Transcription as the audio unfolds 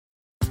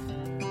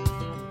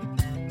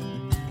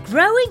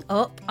Growing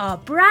Up, our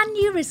brand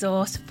new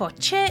resource for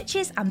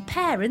churches and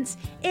parents,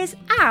 is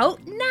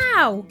out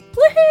now.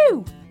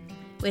 Woohoo!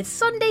 With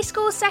Sunday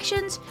school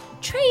sessions,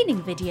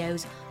 training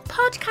videos,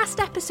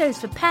 podcast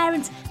episodes for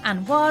parents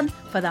and one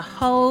for the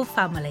whole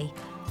family.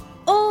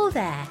 All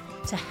there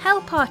to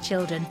help our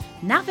children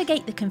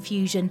navigate the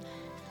confusion,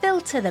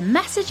 filter the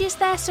messages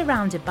they're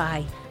surrounded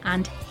by,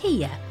 and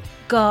hear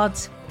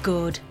God's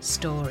good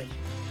story.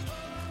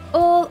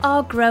 All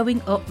our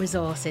Growing Up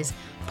resources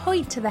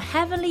point to the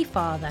Heavenly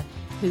Father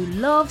who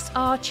loves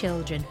our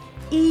children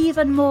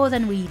even more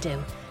than we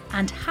do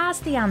and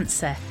has the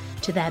answer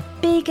to their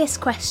biggest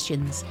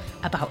questions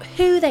about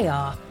who they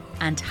are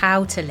and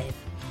how to live.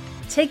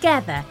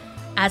 Together,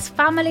 as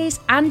families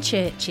and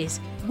churches,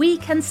 we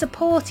can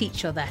support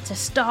each other to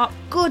start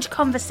good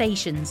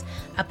conversations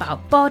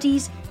about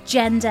bodies,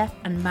 gender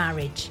and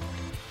marriage,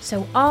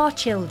 so our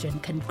children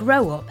can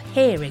grow up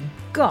hearing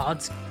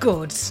God's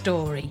good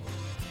story.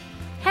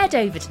 Head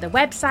over to the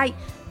website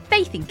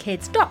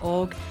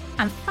faithinkids.org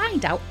and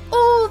find out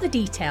all the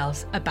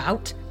details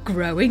about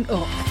Growing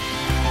Up.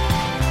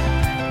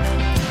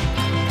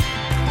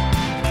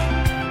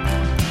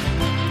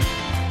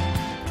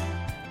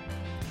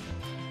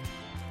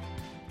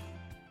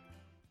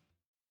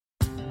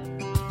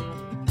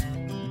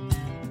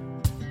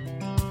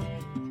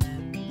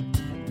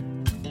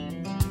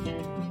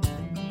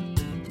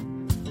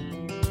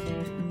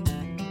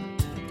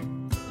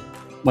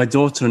 My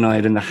daughter and I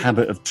are in the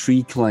habit of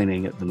tree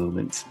climbing at the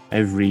moment.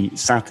 Every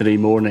Saturday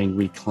morning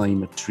we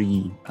climb a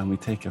tree and we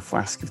take a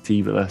flask of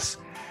tea with us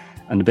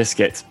and a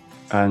biscuit,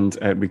 and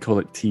we call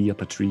it Tea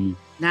Up a Tree.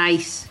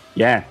 Nice.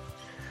 Yeah.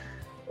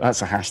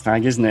 That's a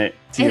hashtag, isn't it?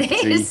 Tea It Up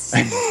a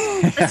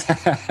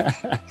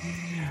Tree.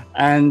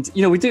 And,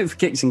 you know, we do it for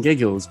kicks and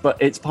giggles, but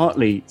it's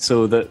partly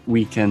so that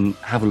we can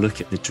have a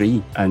look at the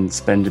tree and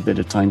spend a bit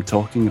of time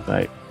talking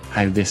about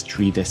how this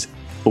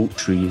oak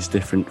tree is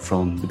different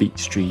from the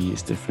beech tree,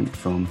 is different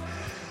from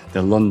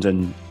the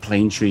London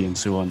plane tree and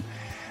so on.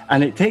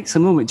 And it takes a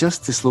moment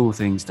just to slow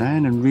things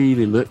down and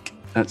really look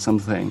at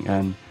something.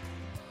 And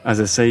as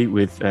I say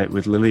with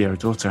Lily, our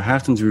daughter, how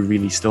often do we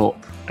really stop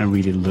and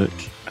really look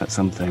at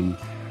something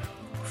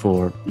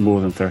for more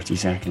than 30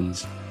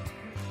 seconds?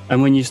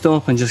 And when you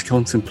stop and just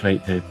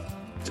contemplate the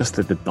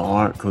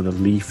bark or the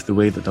leaf, the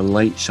way that the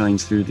light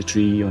shines through the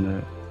tree on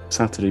a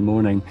Saturday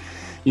morning,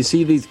 you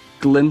see these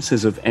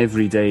glimpses of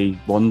everyday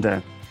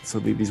wonder. So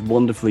these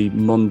wonderfully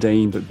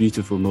mundane but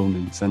beautiful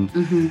moments.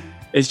 And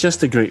it's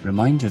just a great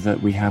reminder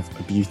that we have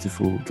a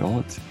beautiful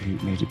God who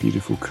made a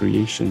beautiful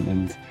creation.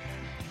 And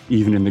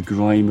even in the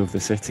grime of the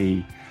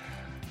city,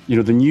 you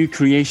know, the new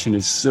creation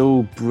is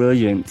so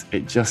brilliant,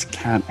 it just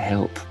can't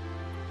help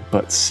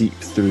but seep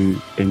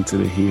through into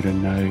the here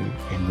and now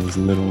in those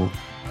little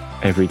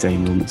everyday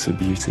moments of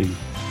beauty.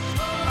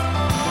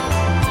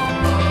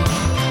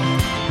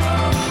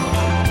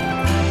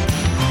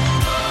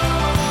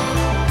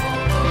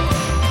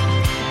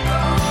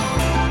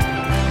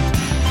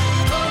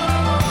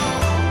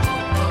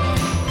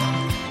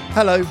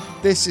 Hello,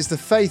 this is the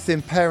Faith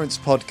in Parents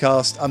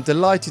podcast. I'm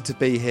delighted to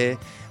be here.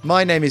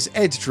 My name is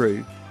Ed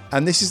Drew,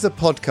 and this is the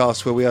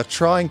podcast where we are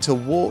trying to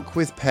walk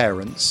with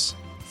parents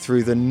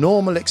through the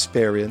normal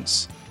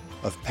experience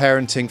of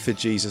parenting for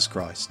Jesus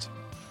Christ.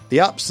 The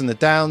ups and the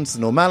downs,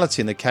 the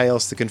normality and the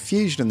chaos, the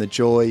confusion and the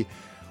joy,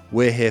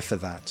 we're here for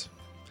that.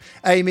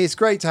 Amy, it's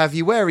great to have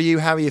you. Where are you?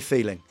 How are you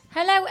feeling?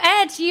 Hello,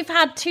 Ed. You've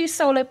had 2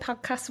 solo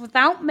podcasts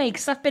without me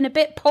because I've been a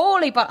bit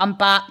poorly, but I'm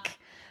back.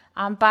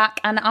 I'm back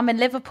and I'm in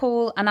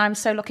Liverpool and I'm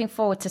so looking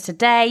forward to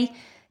today.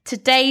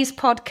 Today's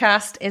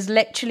podcast is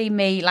literally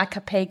me like a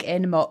pig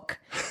in muck.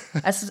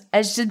 As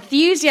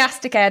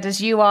enthusiastic, Ed, as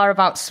you are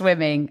about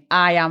swimming,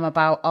 I am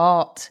about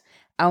art.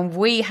 And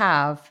we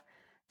have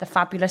the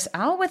fabulous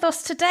Al with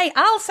us today.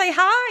 Al, say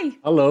hi.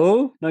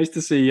 Hello, nice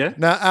to see you.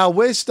 Now, Al,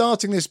 we're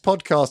starting this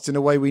podcast in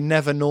a way we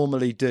never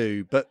normally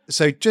do. But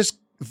so just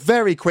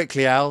very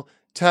quickly, Al,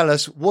 tell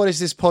us, what is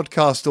this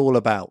podcast all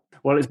about?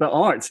 Well, it's about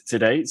art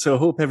today, so I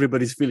hope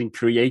everybody's feeling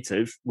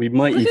creative. We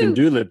might even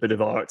do a little bit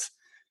of art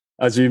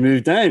as we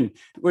move down.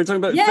 We're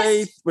talking about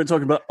faith, we're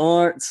talking about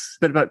art, a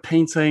bit about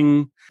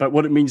painting, about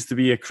what it means to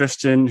be a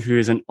Christian who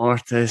is an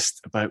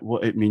artist, about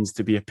what it means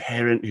to be a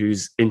parent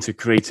who's into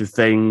creative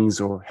things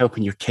or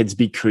helping your kids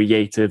be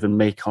creative and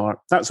make art,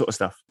 that sort of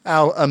stuff.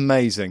 Al,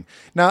 amazing.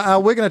 Now,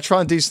 Al, we're going to try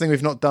and do something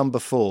we've not done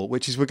before,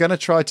 which is we're going to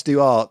try to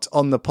do art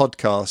on the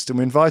podcast, and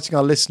we're inviting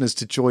our listeners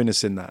to join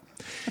us in that.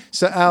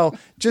 So, Al,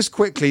 just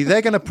quickly,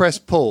 they're going to press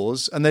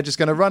pause and they're just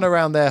going to run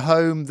around their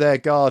home, their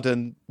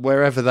garden,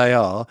 wherever they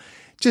are.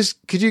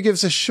 Just could you give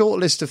us a short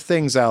list of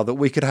things, Al, that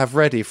we could have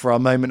ready for our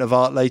moment of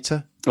art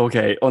later?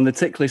 Okay, on the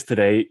tick list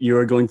today, you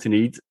are going to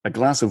need a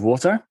glass of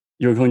water,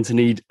 you're going to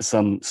need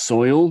some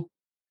soil,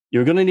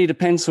 you're going to need a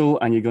pencil,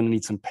 and you're going to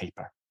need some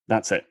paper.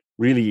 That's it.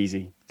 Really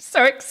easy.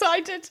 So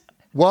excited.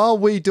 While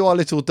we do our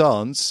little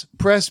dance,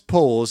 press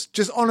pause.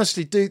 Just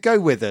honestly, go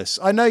with us.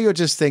 I know you're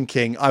just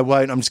thinking, I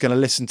won't, I'm just going to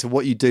listen to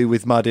what you do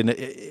with mud on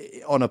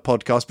a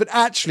podcast, but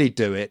actually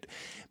do it.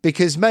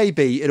 because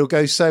maybe it'll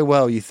go so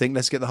well you think,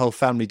 let's get the whole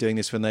family doing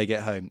this when they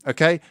get home.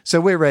 Okay,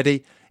 so we're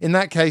ready. In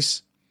that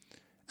case,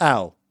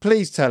 Al,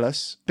 please tell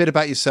us a bit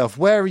about yourself.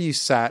 Where are you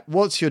sat?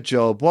 What's your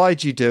job? Why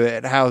do you do it?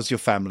 And how's your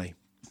family?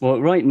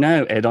 Well, right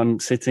now, Ed, I'm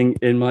sitting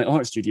in my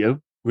art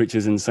studio, which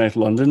is in South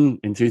London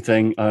in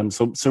Tooting. I'm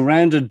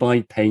surrounded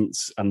by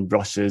paints and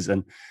brushes,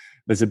 and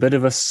there's a bit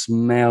of a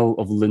smell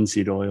of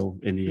linseed oil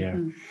in the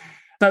air.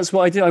 That's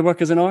what I do. I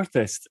work as an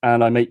artist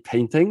and I make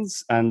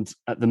paintings. And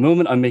at the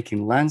moment, I'm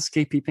making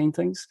landscapey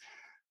paintings.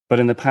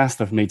 But in the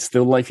past, I've made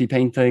still lifey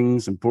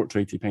paintings and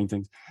portraity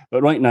paintings.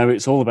 But right now,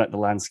 it's all about the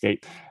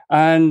landscape.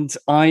 And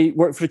I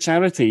work for a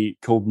charity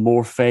called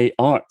Morphe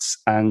Arts.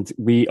 And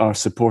we are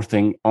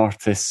supporting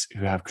artists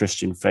who have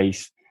Christian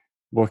faith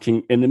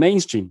working in the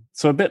mainstream.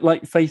 So a bit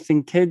like Faith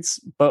in Kids,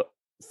 but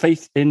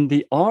faith in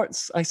the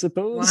arts, I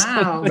suppose.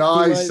 Wow.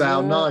 Nice,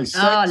 Al, nice.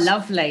 Oh,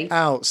 lovely.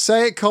 Al,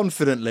 say it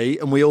confidently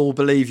and we all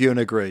believe you and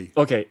agree.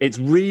 Okay, it's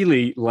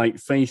really like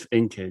Faith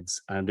in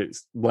Kids and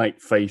it's like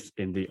faith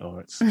in the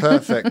arts.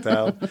 Perfect,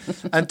 Al.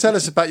 And tell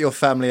us about your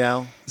family,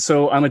 Al.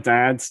 So I'm a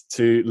dad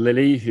to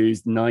Lily,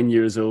 who's 9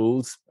 years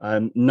old.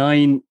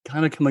 9,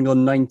 kind of coming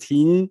on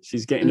 19.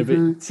 She's getting a bit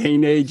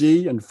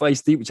teenagey and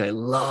feisty, which I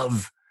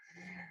love.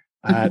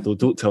 Though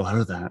don't tell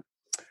her that.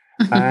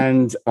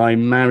 And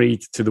I'm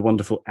married to the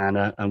wonderful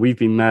Anna, and we've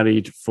been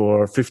married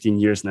for 15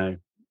 years now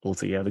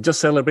altogether.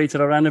 Just celebrated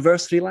our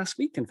anniversary last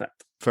week, in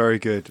fact. Very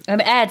good.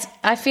 Ed,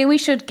 I feel we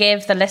should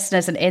give the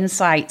listeners an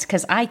insight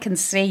because I can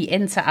see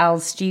into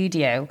Al's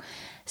studio.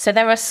 So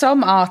there are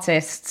some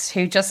artists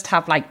who just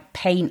have like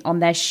paint on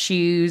their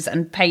shoes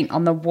and paint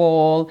on the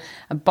wall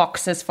and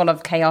boxes full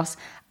of chaos.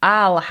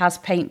 Al has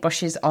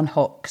paintbrushes on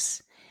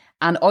hooks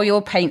and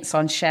oil paints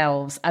on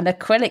shelves and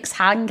acrylics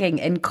hanging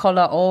in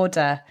colour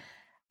order.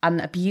 And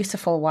a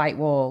beautiful white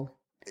wall.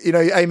 You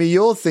know, Amy,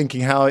 you're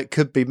thinking how it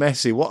could be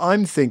messy. What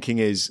I'm thinking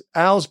is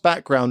Al's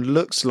background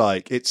looks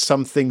like it's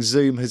something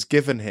Zoom has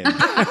given him.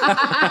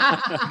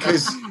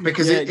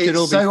 because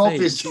it's so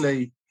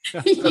obviously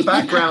a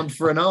background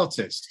for an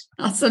artist.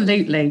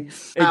 Absolutely.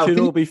 It could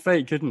all be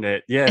fake, couldn't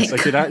it? Yes, I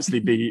could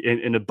actually be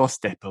in a bus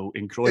depot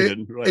in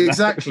Croydon.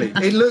 Exactly.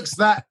 It looks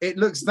that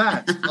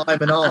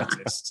I'm an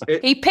artist.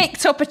 He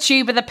picked up a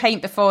tube of the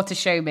paint before to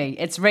show me.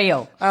 It's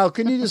real. Al,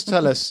 can you just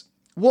tell us,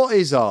 what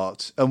is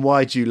art and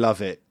why do you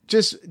love it?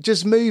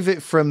 Just move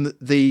it from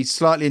the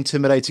slightly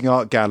intimidating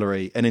art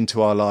gallery and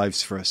into our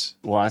lives for us.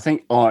 Well, I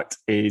think art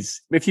is,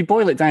 if you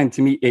boil it down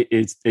to me,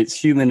 it's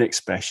human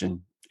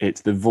expression.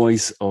 It's the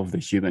voice of the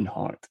human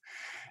heart.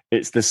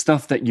 It's the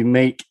stuff that you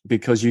make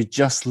because you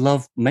just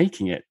love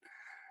making it.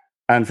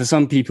 And for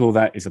some people,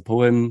 that is a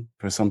poem.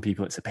 For some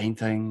people, it's a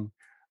painting.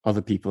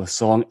 Other people, a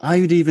song.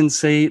 I would even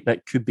say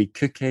that could be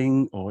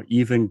cooking or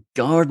even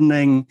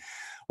gardening,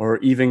 or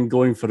even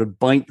going for a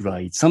bike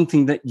ride.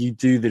 Something that you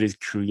do that is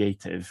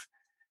creative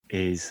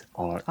is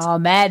art.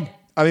 Amen.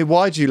 I mean,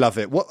 why do you love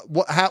it?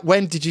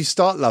 When did you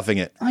start loving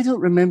it? I don't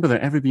remember there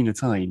ever being a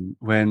time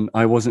when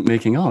I wasn't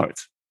making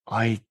art.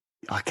 I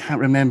can't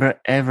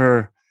remember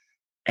ever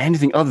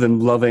anything other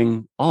than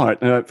loving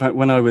art. In fact,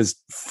 when I was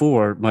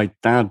 4, my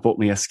dad bought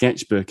me a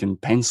sketchbook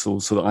and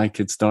pencils so that I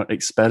could start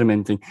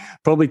experimenting,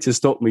 probably to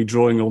stop me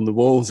drawing on the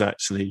walls,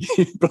 actually.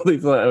 He probably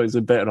thought it was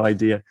a better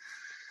idea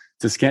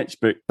to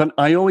sketchbook, but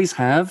I always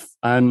have.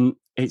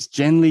 It's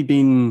generally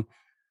been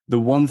the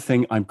one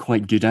thing I'm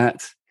quite good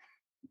at,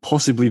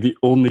 possibly the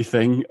only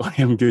thing I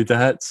am good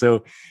at.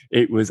 So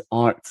it was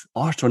art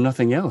or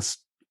nothing else,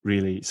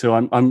 really. So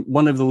I'm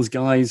one of those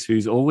guys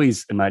who's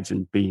always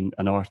imagined being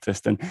an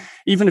artist, and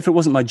even if it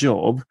wasn't my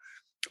job,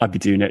 I'd be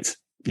doing it,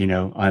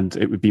 and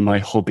it would be my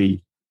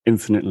hobby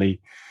infinitely.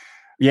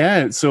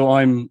 Yeah, so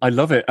I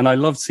love it, and I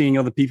love seeing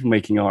other people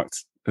making art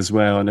as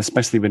well, and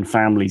especially when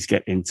families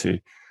get into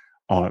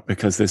art,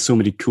 because there's so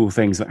many cool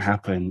things that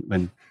happen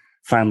when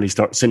families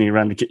start sitting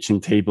around the kitchen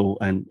table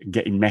and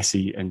getting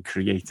messy and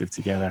creative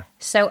together.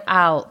 So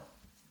Al,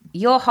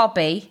 your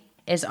hobby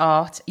is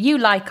art. You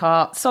like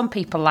art. Some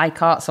people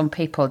like art, some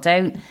people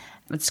don't.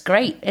 It's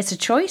great. It's a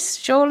choice,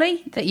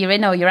 surely, that you're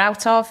in or you're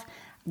out of.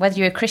 Whether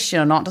you're a Christian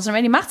or not doesn't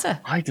really matter.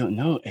 I don't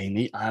know,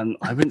 Amy.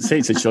 I wouldn't say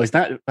it's a choice.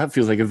 That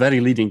feels like a very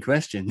leading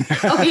question.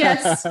 Oh,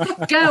 yes.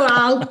 Go,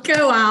 Al.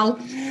 Go, Al.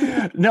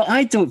 No,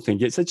 I don't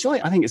think it's a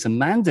choice. I think it's a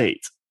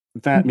mandate.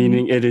 That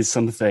meaning it is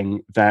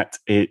something that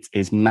it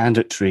is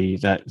mandatory,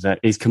 that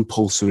is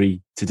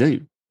compulsory to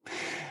do.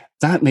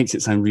 That makes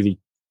it sound really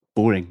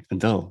boring and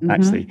dull,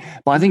 actually.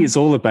 But I think it's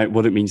all about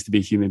what it means to be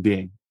a human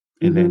being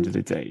in the end of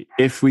the day.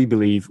 If we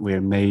believe we're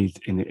made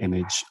in the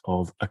image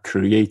of a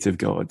creative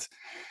God,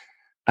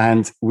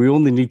 and we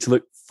only need to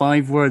look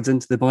 5 words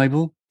into the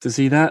Bible to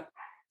see that.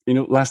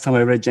 Last time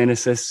I read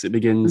Genesis, it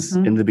begins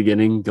in the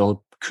beginning, God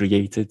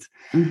created.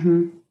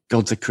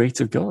 God's a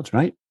creative God,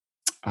 right?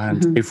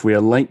 And if we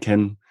are like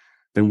him,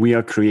 then we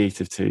are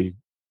creative too.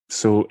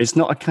 So it's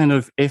not a kind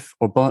of if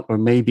or but or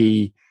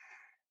maybe.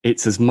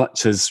 It's as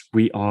much as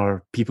we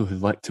are people who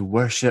like to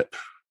worship,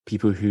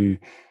 people who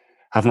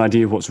have an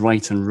idea of what's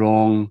right and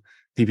wrong,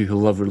 people who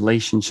love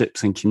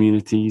relationships and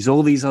communities,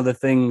 all these other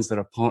things that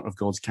are part of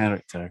God's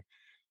character.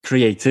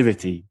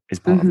 creativity is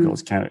part of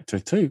God's character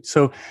too.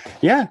 So,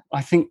 yeah,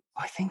 I think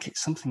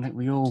it's something that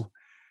we all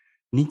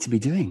need to be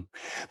doing.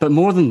 But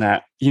more than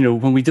that,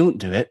 when we don't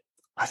do it,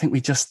 I think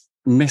we just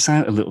miss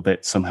out a little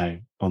bit somehow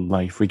on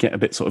life. We get a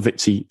bit sort of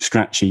itchy,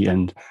 scratchy,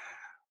 and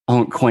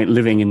aren't quite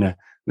living in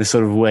the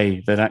sort of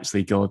way that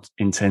actually God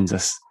intends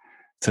us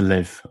to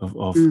live,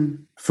 of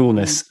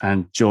fullness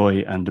and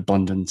joy and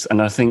abundance.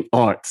 And I think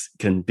art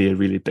can be a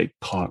really big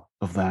part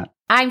of that.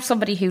 I'm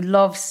somebody who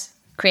loves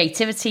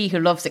creativity, who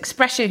loves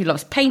expression, who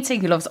loves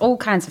painting, who loves all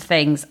kinds of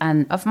things.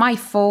 And of my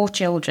 4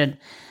 children,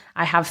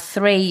 I have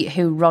 3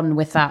 who run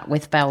with that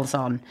with bells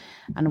on.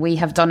 And we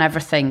have done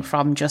everything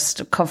from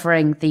just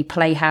covering the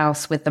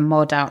playhouse with the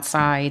mud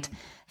outside,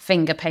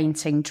 finger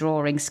painting,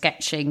 drawing,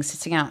 sketching,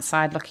 sitting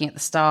outside looking at the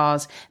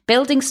stars,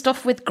 building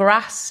stuff with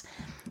grass.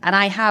 And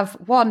I have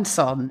one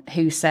son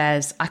who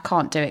says, I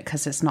can't do it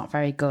because it's not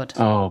very good.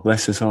 Oh,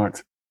 bless his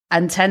heart.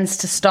 And tends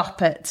to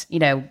stop at,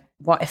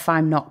 what if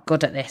I'm not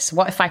good at this?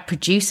 What if I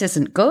produce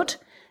isn't good?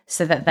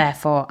 So that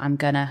therefore I'm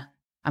gonna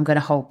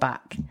hold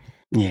back.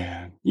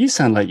 Yeah, you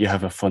sound like you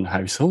have a fun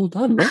household.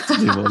 I'd love to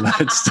do all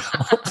that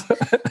stuff.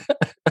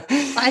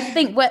 I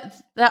think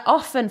that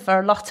often for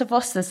a lot of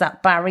us, there's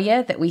that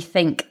barrier that we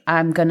think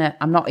I'm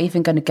not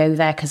even gonna go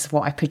there because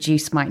what I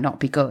produce might not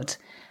be good,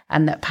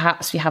 and that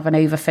perhaps we have an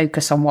over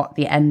focus on what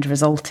the end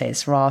result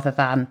is rather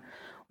than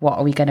what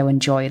are we going to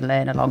enjoy and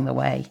learn along the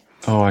way.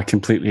 Oh, I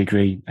completely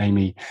agree,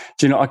 Amy.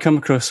 Do you know, I come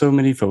across so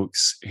many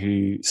folks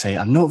who say,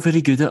 I'm not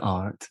very good at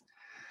art.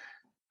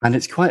 And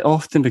it's quite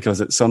often because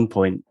at some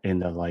point in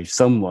their life,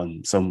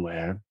 someone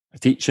somewhere, a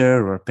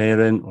teacher or a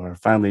parent or a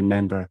family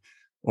member,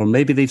 or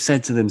maybe they've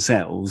said to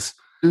themselves,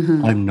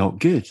 I'm not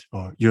good,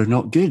 or you're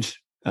not good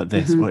at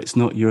this, or it's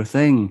not your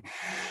thing.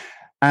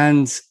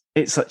 And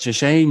it's such a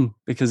shame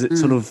because it's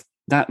sort of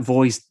that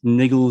voice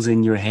niggles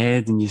in your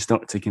head and you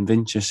start to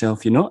convince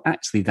yourself you're not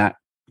actually that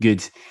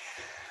good.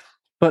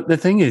 But the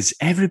thing is,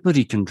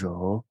 everybody can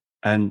draw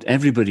and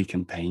everybody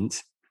can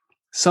paint.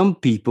 Some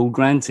people,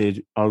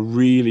 granted, are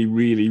really,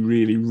 really,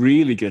 really,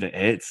 really good at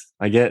it.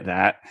 I get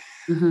that.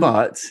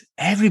 But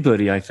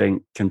everybody, I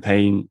think, can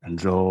paint and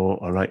draw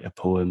or write a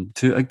poem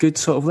to a good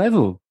sort of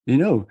level,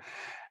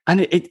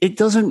 And it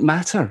doesn't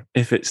matter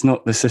if it's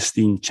not the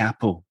Sistine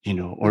Chapel,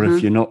 or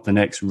if you're not the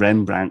next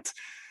Rembrandt.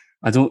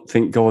 I don't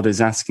think God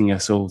is asking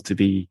us all to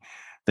be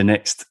the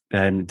next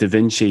Da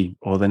Vinci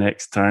or the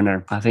next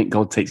Turner. I think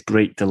God takes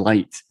great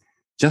delight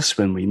just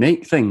when we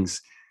make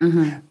things.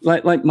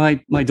 Like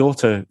my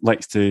daughter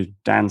likes to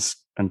dance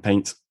and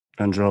paint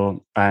and draw,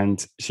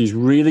 and she's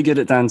really good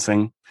at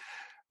dancing.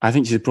 I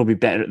think she's probably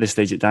better at this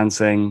stage at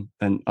dancing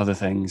than other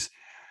things.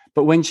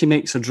 But when she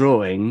makes a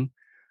drawing,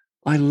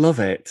 I love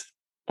it.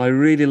 I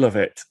really love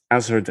it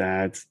as her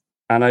dad.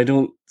 And I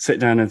don't sit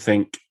down and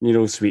think,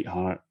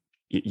 sweetheart,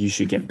 you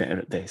should get better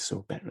at this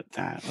or better at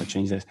that or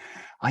change this.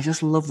 I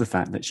just love the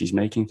fact that she's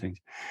making things.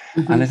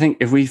 And I think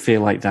if we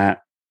feel like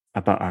that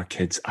about our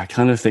kids, I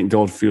kind of think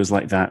God feels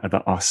like that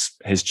about us,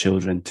 his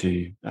children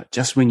too. That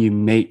just when you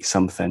make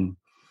something,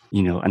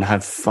 and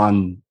have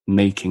fun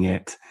making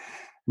it,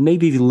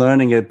 maybe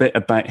learning a bit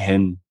about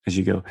him as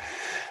you go,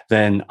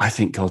 then I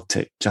think God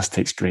just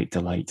takes great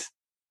delight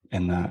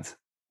in that.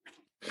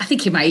 I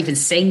think you might even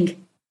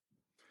sing.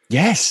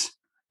 Yes.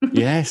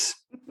 Yes.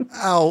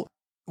 Al,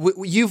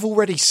 you've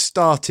already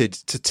started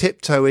to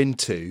tiptoe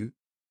into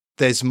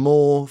there's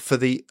more for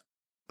the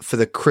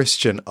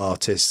Christian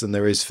artist than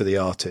there is for the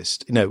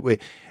artist. We're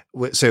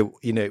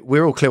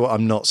all clear what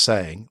I'm not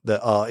saying,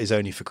 that art is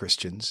only for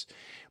Christians,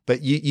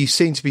 but you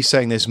seem to be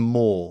saying there's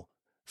more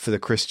for the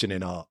Christian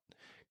in art.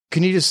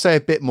 Can you just say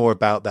a bit more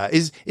about that?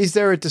 Is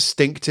there a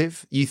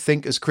distinctive you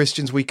think as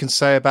Christians we can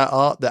say about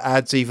art that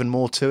adds even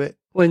more to it?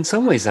 Well, in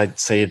some ways, I'd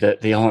say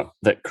that the art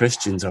that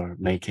Christians are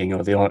making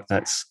or the art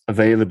that's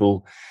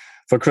available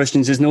for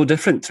Christians is no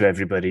different to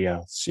everybody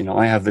else.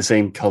 I have the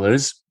same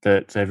colours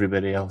that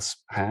everybody else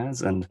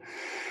has. And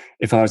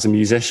if I was a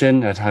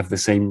musician, I'd have the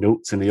same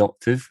notes in the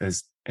octave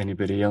as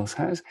anybody else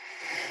has.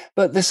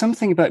 But there's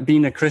something about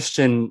being a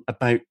Christian,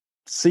 about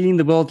seeing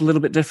the world a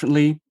little bit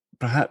differently,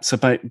 perhaps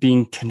about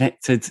being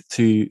connected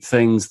to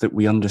things that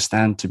we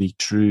understand to be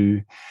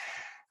true,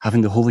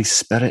 having the Holy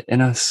Spirit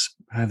in us,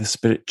 how the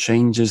Spirit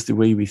changes the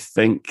way we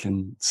think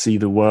and see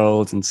the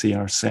world and see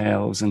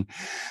ourselves. And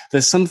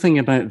there's something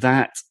about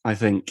that, I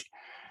think,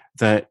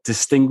 that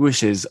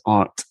distinguishes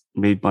art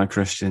made by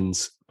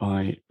Christians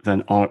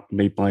than art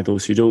made by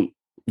those who don't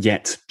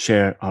yet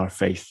share our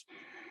faith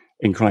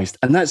in Christ.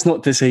 And that's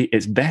not to say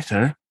it's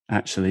better,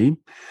 actually.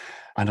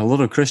 And a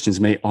lot of Christians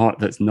make art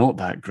that's not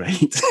that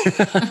great.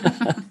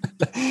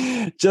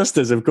 Just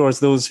as, of course,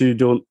 those who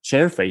don't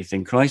share faith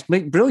in Christ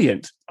make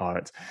brilliant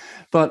art.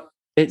 But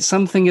it's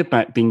something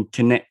about being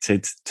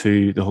connected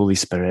to the Holy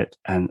Spirit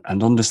and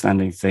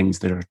understanding things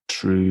that are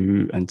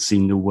true and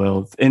seeing the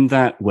world in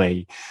that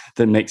way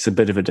that makes a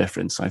bit of a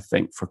difference, I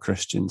think, for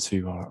Christians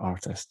who are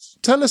artists.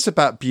 Tell us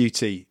about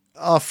beauty.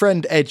 Our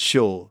friend Ed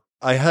Shaw,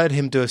 I heard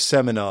him do a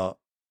seminar.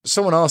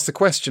 Someone asked the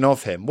question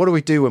of him, what do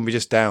we do when we're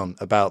just down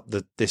about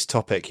this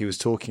topic he was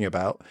talking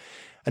about?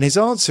 And his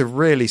answer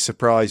really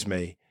surprised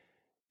me.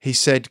 he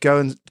said, go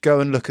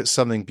and look at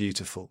something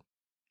beautiful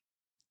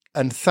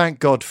and thank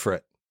God for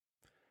it.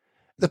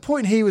 The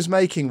point he was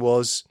making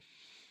was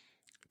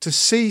to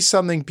see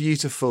something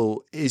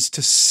beautiful is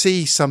to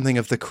see something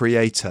of the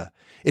Creator.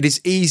 It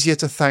is easier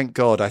to thank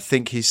God, I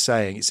think he's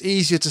saying. It's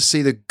easier to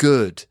see the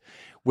good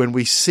when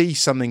we see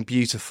something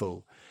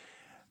beautiful.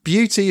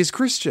 Beauty is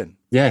Christian.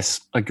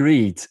 Yes,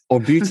 agreed. Or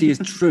beauty is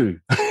true.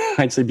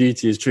 I'd say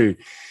beauty is true.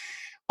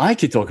 I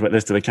could talk about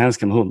this till the cows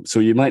come home, so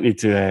you might need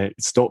to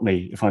stop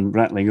me if I'm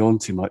rattling on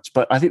too much.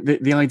 But I think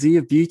the idea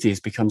of beauty has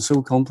become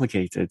so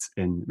complicated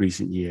in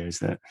recent years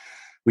that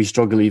we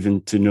struggle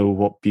even to know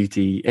what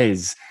beauty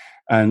is.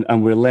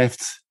 And we're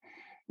left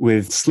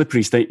with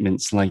slippery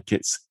statements like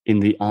it's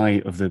in the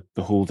eye of the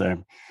beholder,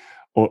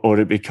 or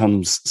it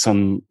becomes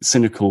some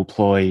cynical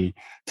ploy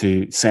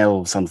to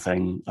sell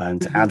something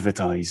and to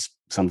advertise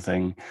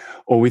something,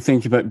 or we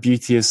think about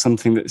beauty as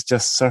something that's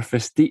just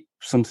surface deep,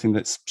 something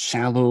that's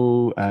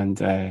shallow.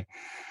 And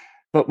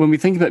but when we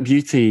think about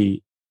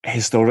beauty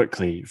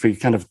historically, if we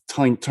kind of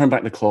turn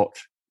back the clock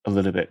a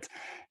little bit,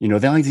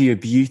 the idea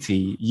of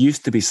beauty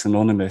used to be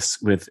synonymous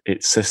with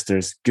its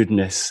sisters,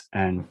 goodness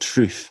and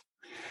truth.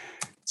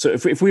 So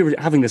if we were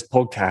having this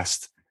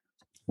podcast,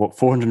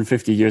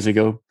 450 years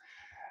ago,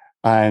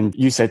 and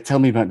you said, tell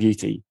me about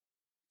beauty,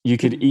 you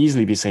could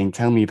easily be saying,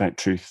 tell me about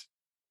truth,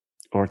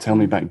 or tell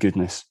me about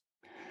goodness.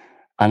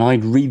 And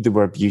I'd read the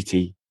word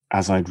beauty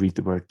as I'd read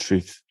the word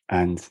truth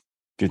and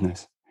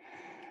goodness.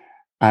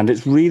 And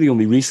it's really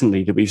only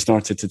recently that we've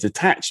started to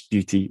detach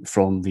beauty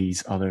from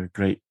these other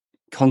great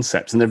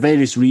concepts. And there are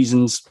various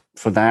reasons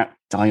for that.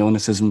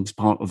 Dionysianism is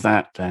part of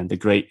that. And the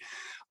great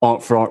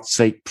Art for Art's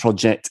Sake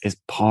project is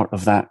part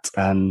of that.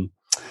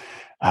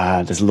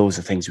 There's loads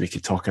of things we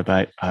could talk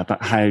about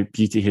how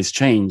beauty has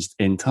changed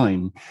in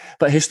time.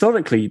 But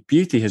historically,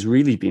 beauty has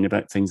really been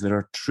about things that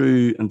are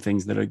true and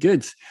things that are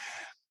good.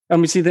 And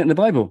we see that in the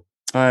Bible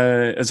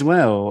as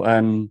well.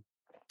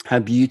 How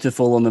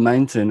beautiful on the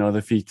mountain are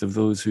the feet of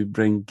those who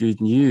bring good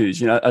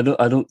news. I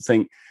don't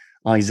think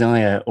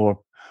Isaiah or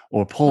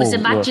Paul was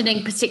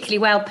imagining particularly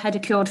well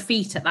pedicured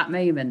feet at that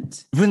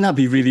moment. Wouldn't that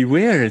be really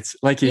weird?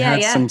 Like he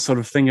had some sort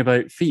of thing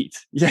about feet.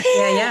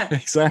 Yeah,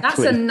 exactly. That's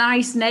a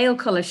nice nail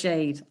colour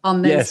shade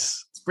on this.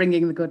 Yes.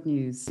 Bringing the good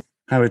news.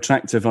 How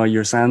attractive are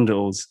your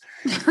sandals?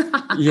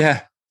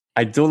 Yeah,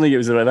 I don't think it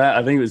was about that.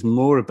 I think it was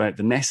more about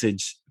the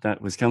message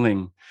that was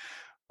coming.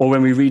 Or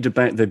when we read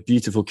about the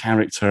beautiful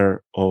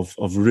character of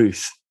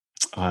Ruth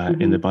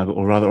in the Bible,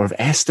 or rather of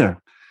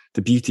Esther,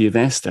 the beauty of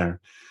Esther.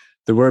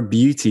 The word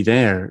beauty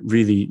there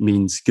really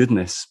means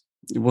goodness.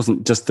 It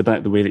wasn't just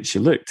about the way that she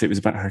looked. It was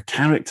about her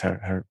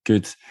character, her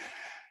good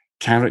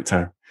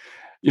character.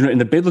 In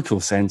the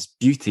biblical sense,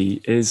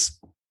 beauty is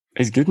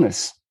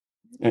goodness.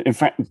 In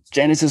fact,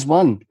 Genesis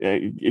 1,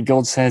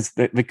 God says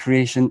that the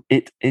creation,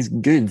 it is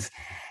good.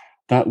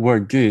 That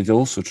word good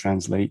also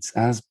translates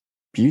as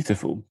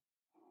beautiful.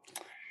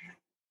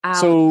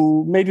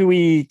 So maybe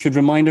we could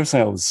remind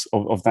ourselves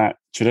of that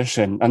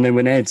tradition. And then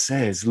when Ed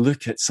says,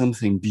 look at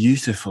something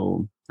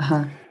beautiful,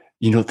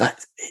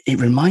 that it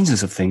reminds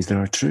us of things that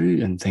are true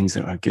and things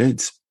that are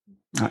good.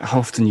 How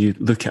often you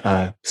look at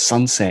a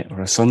sunset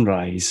or a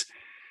sunrise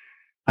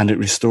and it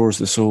restores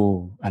the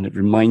soul and it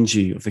reminds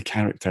you of the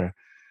character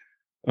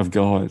of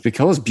God,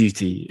 because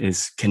beauty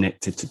is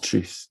connected to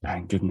truth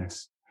and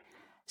goodness.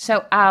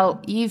 So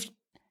Al,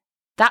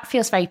 that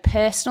feels very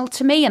personal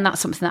to me, and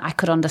that's something that I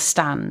could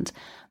understand.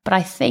 But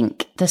I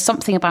think there's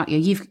something about you.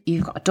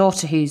 You've got a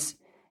daughter who's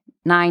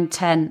 9,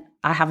 10.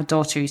 I have a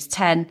daughter who's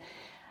 10.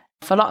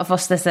 For a lot of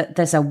us,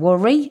 there's a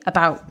worry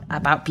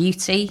about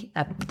beauty,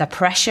 the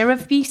pressure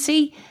of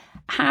beauty.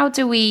 How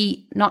do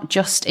we not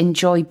just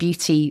enjoy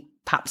beauty,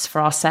 perhaps for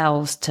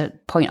ourselves, to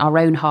point our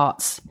own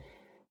hearts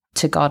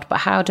to God, but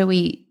how do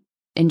we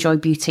enjoy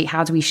beauty?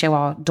 How do we show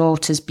our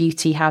daughters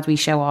beauty? How do we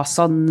show our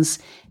sons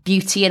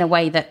beauty in a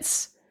way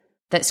that's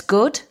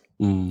good?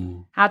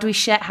 How do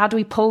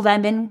we pull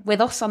them in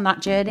with us on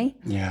that journey?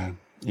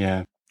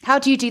 Yeah. How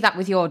do you do that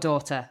with your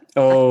daughter?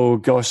 Oh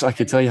gosh, I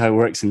could tell you how it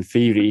works in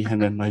theory, and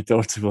then my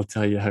daughter will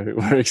tell you how it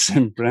works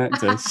in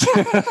practice.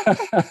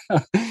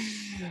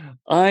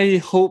 I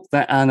hope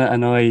that Anna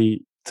and I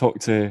talk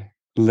to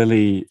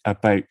Lily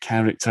about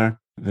character,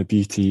 the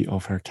beauty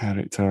of her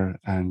character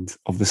and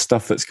of the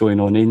stuff that's going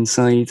on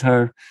inside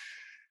her,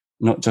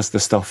 not just the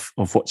stuff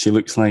of what she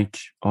looks like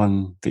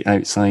on the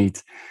outside.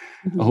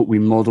 I hope we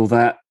model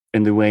that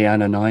in the way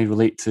Anna and I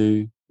relate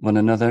to one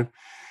another.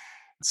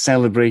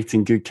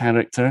 Celebrating good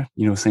character,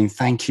 saying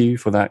thank you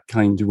for that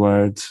kind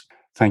word.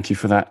 Thank you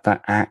for that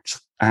act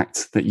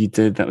that you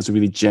did. That was a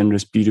really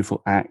generous,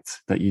 beautiful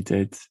act that you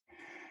did.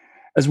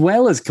 As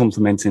well as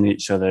complimenting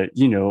each other,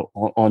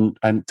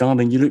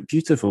 darling, you look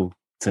beautiful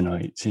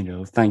tonight.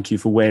 Thank you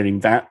for wearing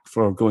that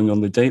for going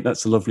on the date.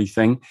 That's a lovely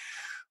thing.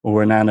 Or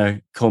when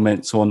Anna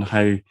comments on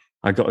how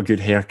I got a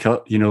good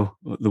haircut, the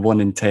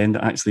 1 in 10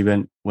 that actually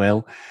went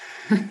well.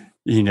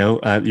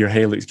 Your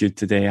hair looks good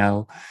today,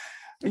 Al.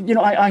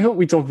 I hope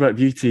we talk about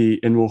beauty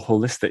in more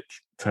holistic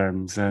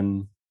terms.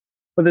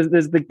 But But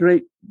there's the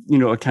great,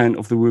 account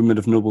of the woman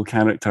of noble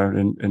character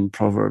in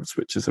Proverbs,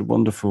 which is a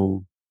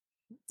wonderful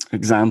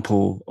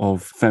example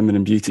of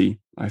feminine beauty,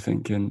 I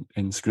think,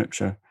 in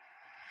Scripture.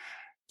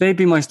 They'd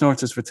be my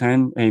snorters for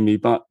 10, Amy,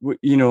 but,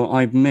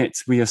 I admit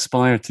we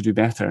aspire to do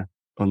better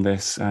on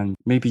this, and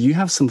maybe you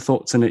have some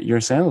thoughts on it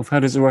yourself. How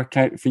does it work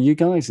out for you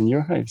guys in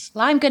your house?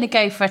 Well, I'm going to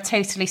go for a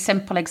totally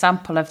simple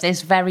example of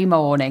this very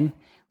morning.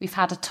 We've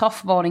had a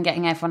tough morning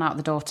getting everyone out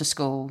the door to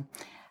school,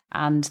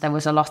 and there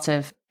was a lot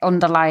of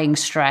underlying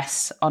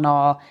stress on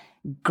our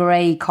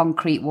grey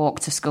concrete walk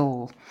to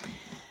school.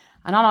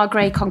 And on our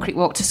grey concrete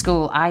walk to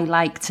school, I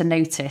like to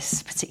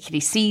notice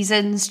particularly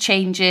seasons,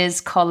 changes,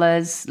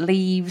 colours,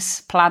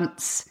 leaves,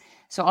 plants.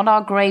 So on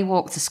our grey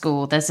walk to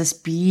school, there's this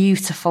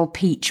beautiful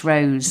peach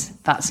rose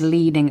that's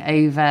leaning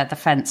over the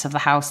fence of the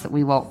house that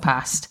we walk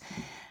past.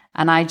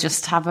 And I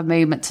just have a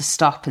moment to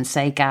stop and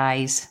say,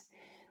 guys,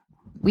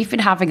 we've been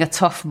having a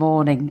tough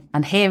morning,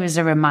 and here is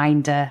a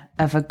reminder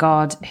of a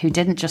God who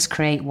didn't just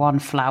create one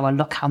flower.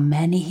 Look how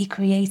many he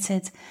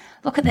created.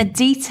 Look at the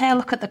detail,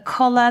 look at the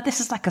colour. This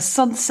is like a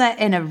sunset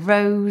in a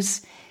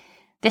rose.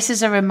 This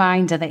is a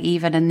reminder that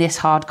even in this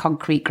hard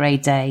concrete grey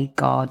day,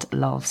 God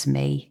loves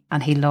me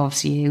and he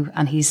loves you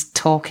and he's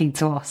talking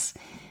to us.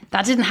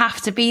 That didn't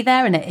have to be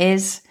there, and it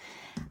is.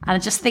 And I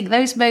just think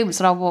those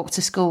moments on our walk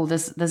to school,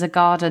 there's a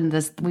garden,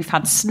 we've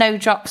had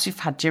snowdrops, we've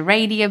had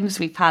geraniums,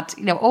 we've had,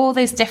 all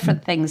those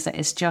different things that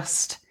is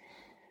just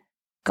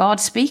God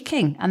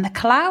speaking. And the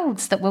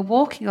clouds that we're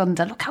walking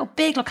under, look how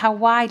big, look how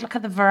wide, look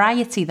at the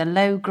variety, the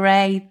low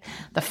grey,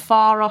 the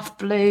far off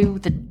blue,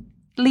 the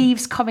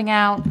leaves coming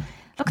out.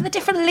 Look at the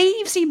different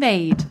leaves he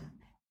made.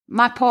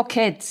 My poor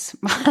kids,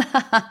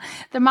 the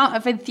amount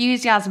of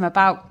enthusiasm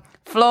about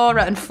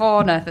flora and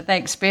fauna that they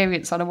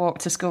experience on a walk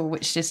to school,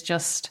 which is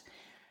just,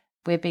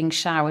 we're being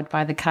showered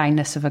by the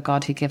kindness of a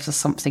God who gives us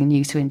something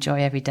new to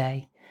enjoy every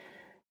day.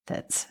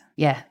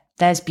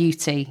 There's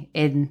beauty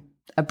in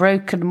a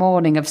broken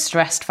morning of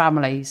stressed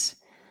families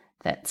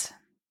that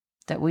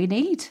we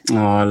need. Oh,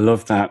 I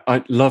love that.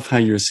 I love how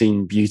you're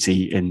seeing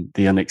beauty in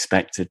the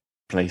unexpected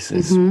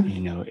places,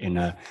 in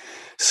a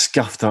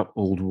scuffed up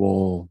old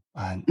wall.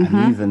 And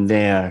even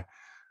there,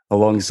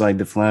 alongside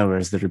the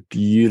flowers, there are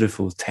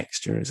beautiful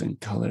textures and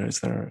colours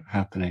that are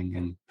happening.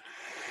 And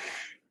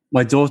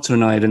my daughter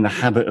and I are in the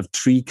habit of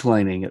tree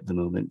climbing at the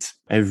moment.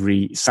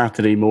 Every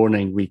Saturday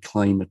morning, we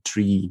climb a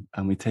tree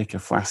and we take a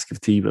flask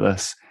of tea with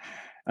us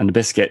and a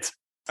biscuit.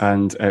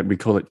 And we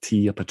call it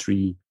tea up a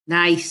tree.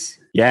 Nice.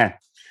 Yeah.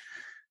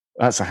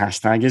 That's a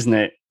hashtag, isn't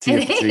it?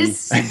 Tea up a tree.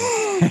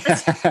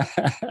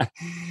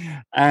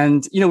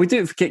 And, we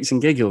do it for kicks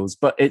and giggles,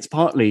 but it's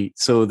partly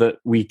so that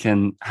we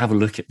can have a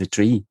look at the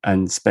tree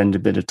and spend a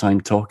bit of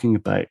time talking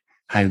about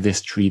how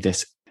this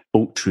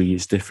oak tree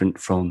is different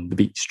from the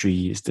beech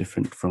tree, is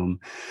different from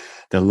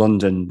the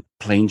London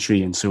plane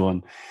tree and so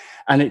on.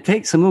 And it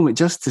takes a moment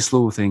just to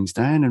slow things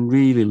down and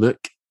really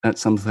look at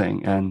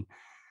something. And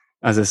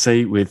as I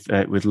say with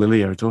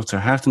Lily, our daughter,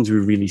 how often do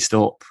we really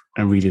stop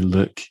and really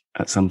look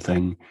at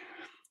something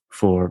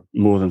for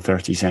more than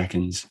 30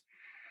 seconds?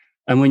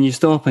 And when you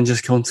stop and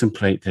just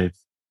contemplate the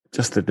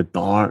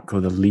bark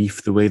or the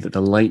leaf, the way that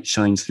the light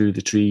shines through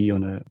the tree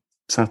on a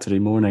Saturday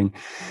morning,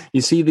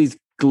 you see these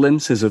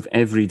glimpses of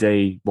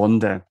everyday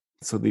wonder.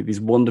 So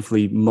these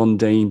wonderfully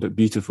mundane but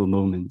beautiful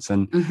moments.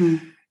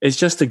 And it's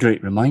just a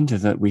great reminder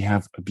that we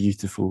have a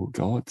beautiful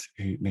God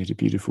who made a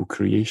beautiful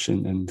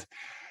creation. And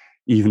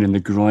even in the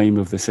grime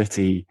of the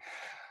city,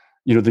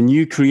 the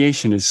new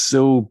creation is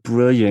so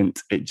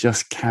brilliant, it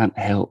just can't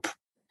help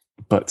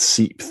but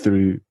seep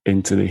through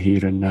into the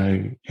here and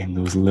now in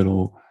those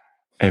little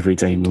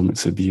everyday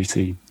moments of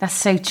beauty. That's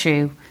so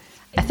true.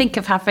 I think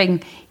of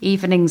having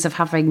evenings of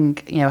having,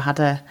 had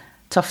a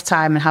tough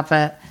time and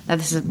now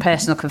this is a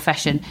personal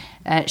confession,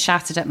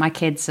 shouted at my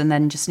kids and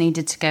then just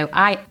needed to go.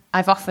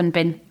 I've often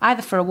been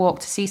either for a walk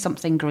to see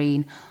something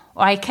green,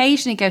 or I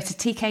occasionally go to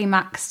TK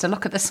Maxx to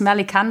look at the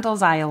smelly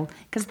candles aisle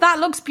because that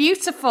looks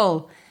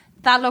beautiful.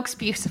 That looks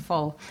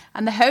beautiful.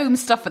 And the home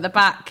stuff at the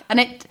back.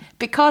 And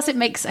because it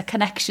makes a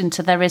connection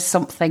to there is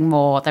something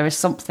more, there is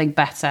something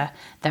better,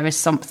 there is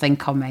something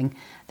coming.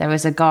 There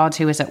is a God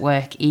who is at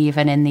work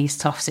even in these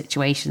tough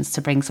situations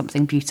to bring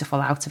something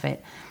beautiful out of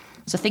it.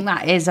 So I think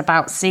that is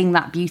about seeing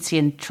that beauty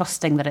and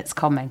trusting that it's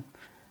coming.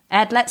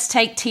 Ed, let's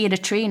take Tea in a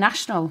Tree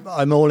national.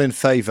 I'm all in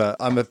favour.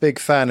 I'm a big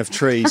fan of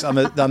trees. I'm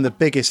the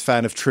biggest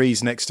fan of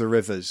trees next to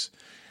rivers.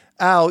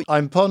 Al,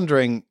 I'm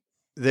pondering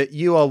that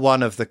you are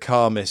one of the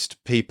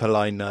calmest people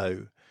I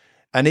know.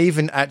 And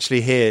even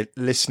actually here,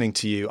 listening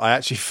to you, I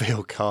actually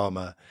feel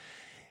calmer.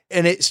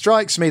 And it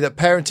strikes me that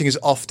parenting is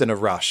often a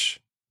rush.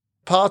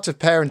 Part of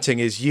parenting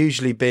is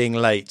usually being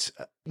late.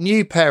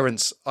 New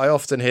parents, I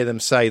often hear them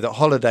say that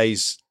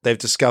holidays they've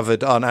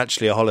discovered aren't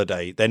actually a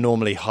holiday. They're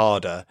normally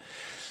harder.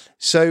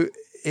 So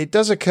it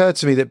does occur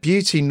to me that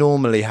beauty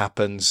normally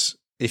happens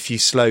if you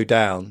slow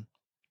down,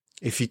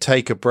 if you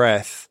take a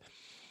breath.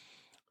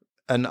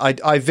 And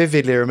I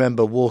vividly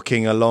remember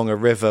walking along a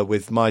river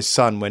with my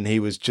son when he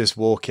was just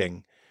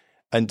walking.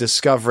 and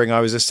discovering I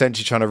was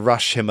essentially trying to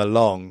rush him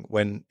along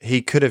when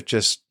he could have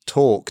just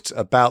talked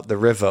about the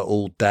river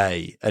all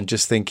day, and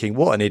just thinking,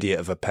 what an idiot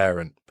of a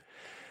parent.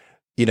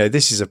 You know,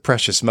 this is a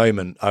precious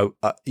moment.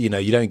 You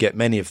don't get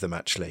many of them,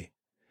 actually.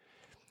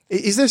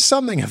 Is there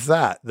something of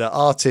that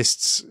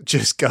artists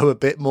just go a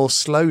bit more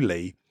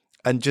slowly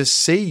and just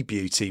see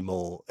beauty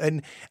more?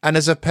 And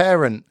as a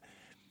parent,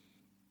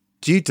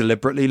 do you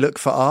deliberately look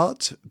for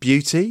art,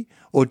 beauty?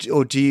 Or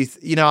do you,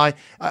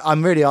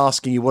 I'm really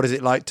asking you, what is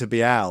it like to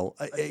be Al?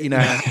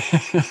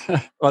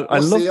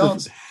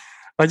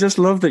 I just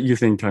love that you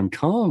think I'm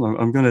calm.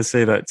 I'm going to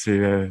say that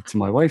to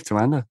my wife, to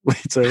Anna,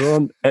 later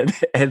on.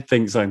 Ed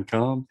thinks I'm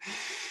calm.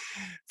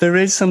 There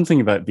is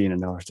something about being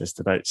an artist,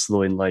 about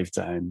slowing life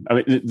down. I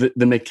mean,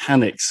 the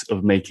mechanics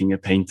of making a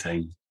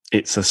painting,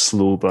 it's a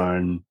slow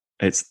burn.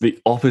 It's the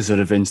opposite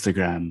of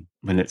Instagram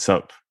when it's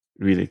up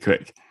really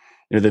quick.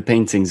 The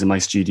paintings in my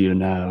studio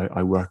now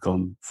I work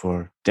on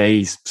for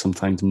days,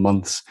 sometimes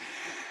months.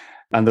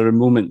 And there are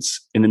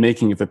moments in the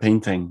making of a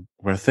painting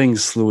where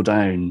things slow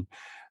down,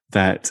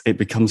 that it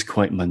becomes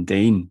quite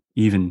mundane,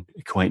 even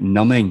quite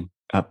numbing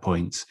at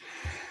points.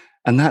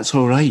 And that's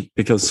all right,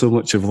 because so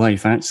much of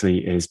life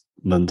actually is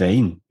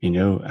mundane,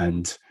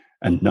 and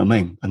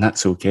numbing, and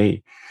that's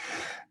okay.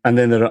 And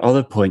then there are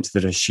other points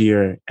that are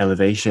sheer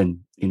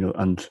elevation,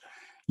 and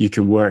you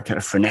can work at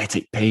a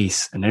frenetic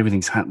pace and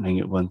everything's happening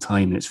at one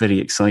time, and it's very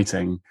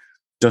exciting,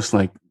 just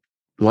like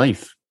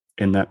life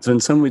in that. So in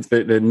some ways,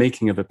 the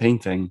making of a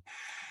painting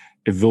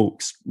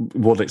evokes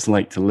what it's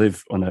like to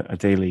live on a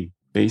daily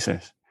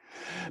basis.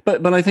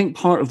 But I think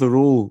part of the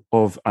role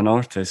of an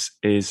artist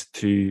is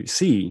to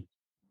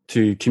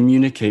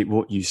communicate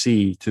what you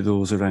see to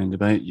those around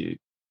about you.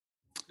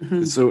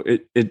 Mm-hmm. So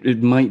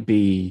it might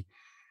be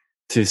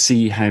to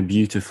see how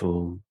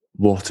beautiful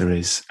water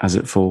is as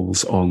it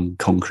falls on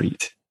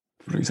concrete,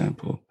 for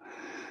example.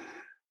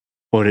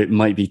 Or it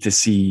might be to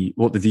see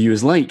what the view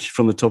is like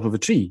from the top of a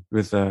tree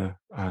with a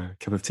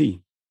cup of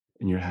tea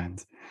in your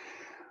hand.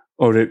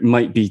 Or it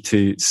might be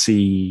to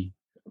see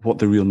what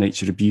the real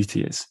nature of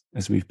beauty is,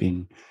 as we've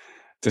been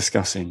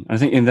discussing. I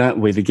think in that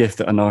way, the gift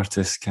that an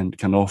artist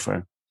can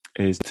offer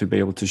is to be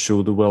able to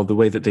show the world the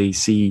way that they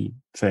see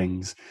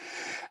things.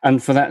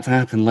 And for that to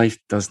happen, life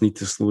does need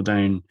to slow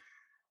down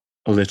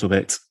a little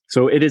bit.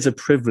 So it is a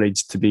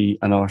privilege to be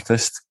an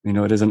artist.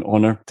 It is an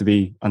honor to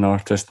be an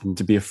artist and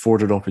to be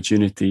afforded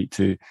opportunity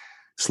to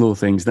slow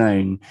things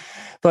down.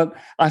 But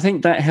I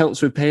think that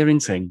helps with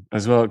parenting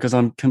as well, because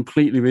I'm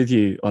completely with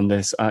you on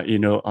this.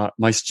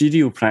 My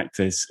studio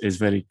practice is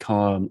very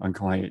calm and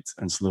quiet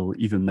and slow,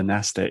 even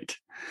monastic.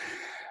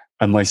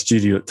 And my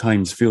studio at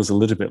times feels a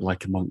little bit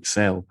like a monk's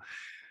cell.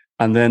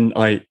 And then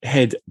I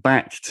head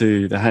back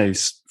to the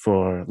house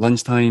for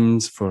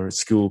lunchtimes, for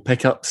school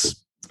pickups.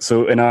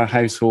 So in our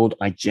household,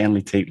 I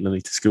generally take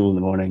Lily to school in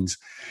the mornings.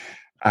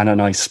 Anna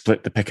and I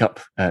split the pickup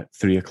at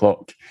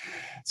 3:00.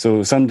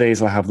 So some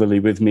days I'll have Lily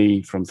with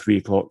me from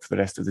 3:00 for the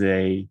rest of the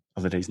day,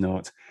 other days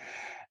not.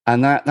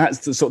 And that's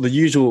the sort of the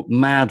usual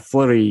mad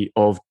flurry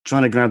of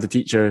trying to grab the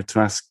teacher to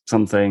ask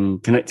something,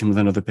 connecting with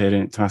another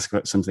parent to ask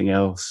about something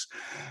else.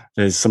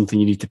 There's something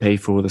you need to pay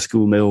for, the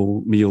school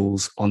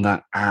meals on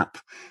that app.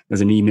 There's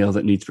an email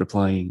that needs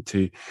replying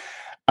to.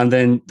 And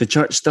then the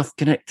church stuff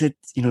connected,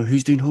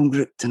 who's doing home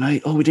group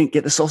tonight? Oh, we didn't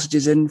get the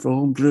sausages in for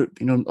home group.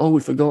 Oh, we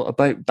forgot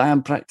about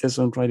band practice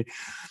on Friday.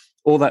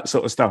 All that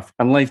sort of stuff.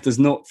 And life does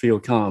not feel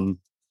calm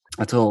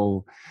at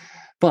all.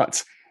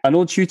 But an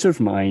old tutor of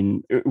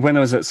mine, when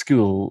I was at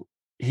school,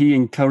 he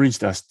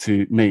encouraged us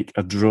to make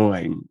a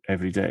drawing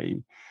every day.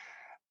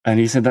 And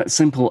he said that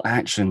simple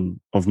action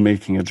of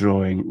making a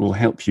drawing will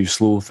help you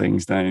slow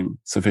things down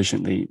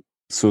sufficiently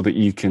so that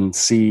you can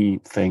see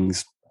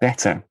things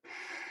better.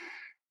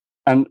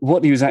 And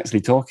what he was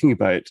actually talking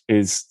about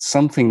is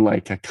something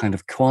like a kind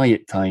of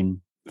quiet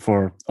time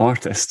for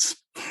artists.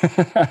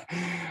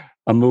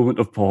 A moment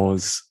of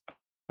pause,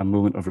 a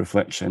moment of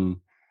reflection.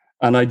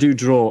 And I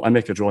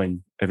make a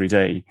drawing every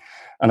day.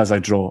 And as I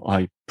draw,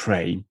 I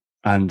pray.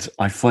 And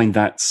I find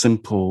that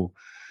simple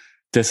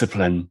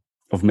discipline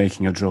of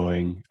making a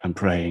drawing and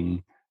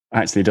praying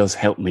actually does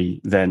help me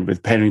then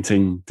with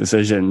parenting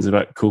decisions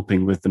about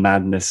coping with the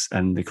madness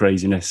and the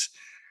craziness.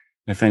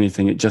 If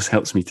anything, it just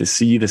helps me to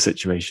see the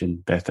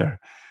situation better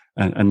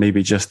and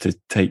maybe just to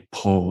take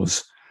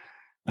pause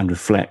and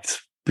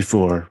reflect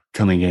before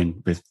coming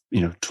in with,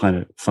 trying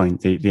to find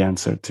the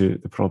answer to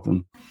the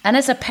problem. And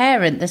as a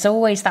parent, there's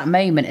always that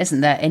moment,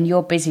 isn't there, in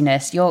your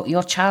busyness,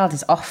 your child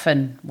is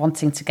often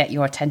wanting to get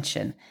your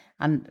attention.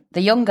 And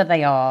the younger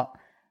they are,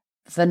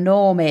 the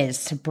norm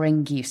is to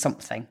bring you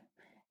something.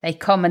 They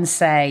come and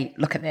say,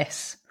 look at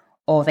this.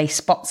 Or they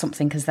spot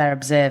something because they're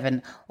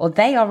observant. Or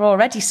they are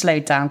already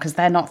slowed down because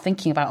they're not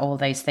thinking about all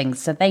those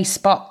things. So they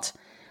spot,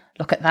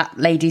 look at that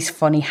lady's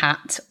funny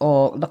hat,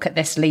 or look at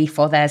this leaf,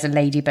 or there's a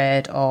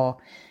ladybird, or,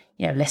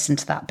 listen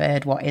to that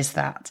bird, what is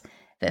that?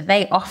 That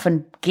they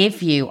often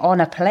give you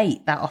on a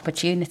plate that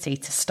opportunity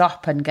to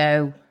stop and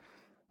go,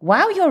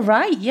 wow, you're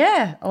right,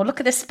 yeah. Or look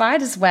at this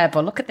spider's web,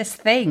 or look at this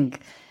thing.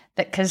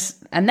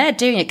 and they're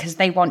doing it because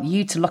they want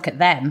you to look at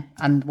them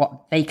and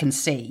what they can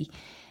see.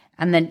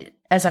 And then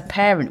as a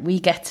parent, we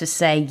get to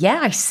say, yeah,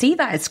 I see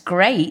that. It's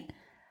great.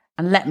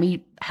 And let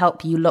me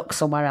help you look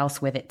somewhere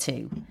else with it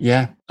too.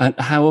 Yeah. And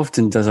how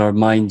often does our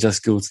mind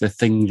just go to the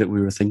thing that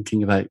we were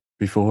thinking about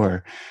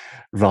before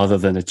rather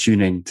than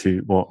attuning to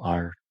what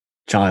our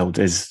child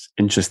is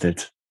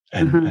interested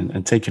in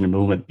and taking a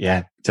moment,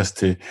 just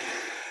to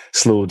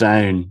slow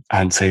down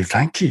and say,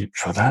 thank you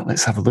for that.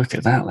 Let's have a look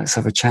at that. Let's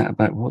have a chat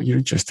about what you're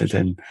interested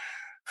in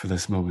for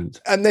this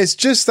moment. And there's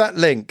just that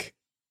link,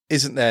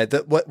 isn't there?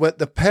 That what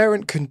the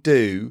parent can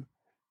do,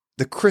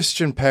 the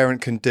Christian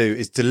parent can do,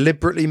 is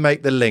deliberately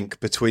make the link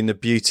between the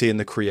beauty and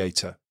the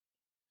creator.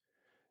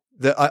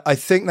 I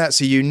think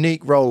that's a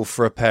unique role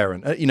for a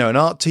parent. You know, an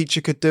art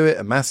teacher could do it,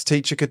 a maths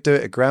teacher could do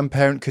it, a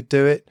grandparent could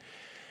do it.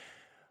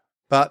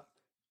 But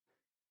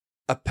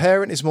a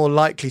parent is more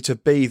likely to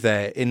be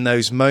there in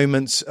those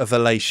moments of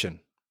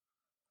elation,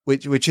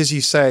 which as you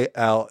say,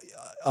 Al,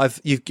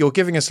 you're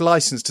giving us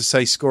license to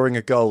say scoring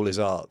a goal is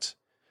art.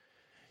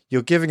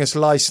 You're giving us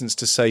license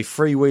to say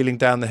freewheeling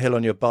down the hill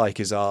on your bike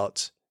is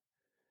art.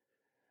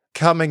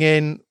 Coming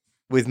in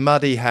with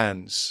muddy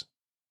hands.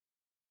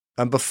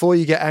 And before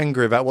you get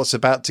angry about what's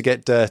about to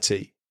get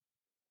dirty,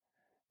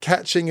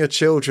 catching your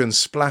children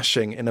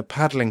splashing in a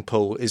paddling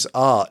pool is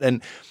art.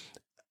 And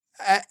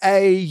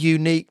a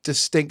unique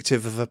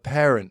distinctive of a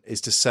parent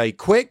is to say,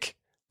 quick,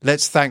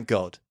 let's thank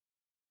God.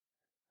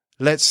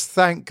 Let's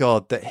thank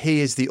God that he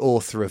is the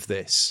author of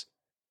this.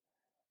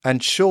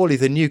 And surely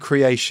the new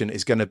creation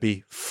is going to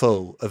be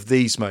full of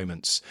these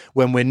moments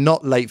when we're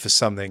not late for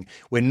something,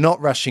 we're not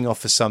rushing off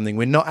for something,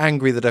 we're not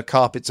angry that our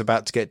carpet's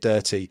about to get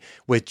dirty.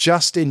 We're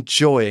just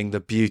enjoying the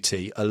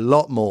beauty a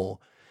lot more.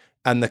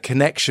 And the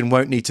connection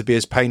won't need to be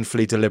as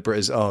painfully deliberate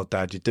as, oh,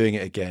 Dad, you're doing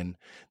it again.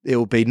 It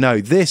will be, no,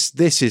 this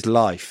is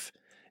life.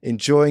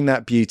 Enjoying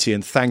that beauty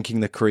and thanking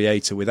the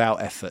creator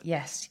without effort.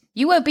 Yes.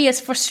 You won't be as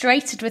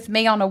frustrated with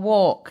me on a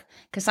walk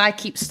because I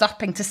keep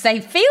stopping to say,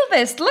 feel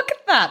this, look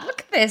at that, look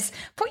at this,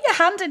 put your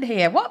hand in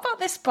here, what about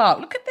this part,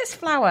 look at this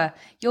flower.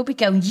 You'll be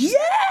going,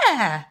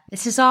 yeah,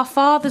 this is our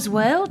Father's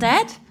world,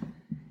 Ed.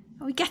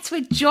 We get to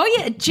enjoy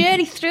it and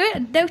journey through it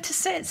and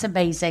notice it. It's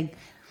amazing.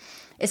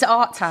 It's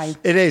art time.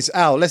 It is.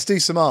 Al, let's do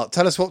some art.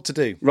 Tell us what to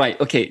do.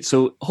 Right, okay,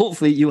 so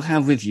hopefully you'll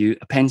have with you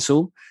a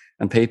pencil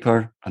and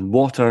paper and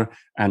water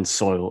and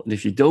soil. And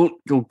if you don't,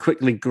 go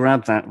quickly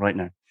grab that right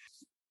now.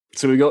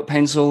 So we've got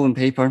pencil and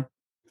paper,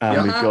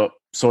 and we've got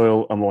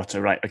soil and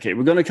water. Right, okay,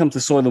 we're going to come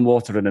to soil and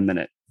water in a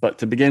minute. But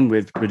to begin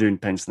with, we're doing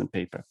pencil and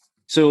paper.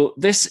 So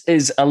this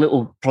is a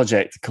little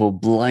project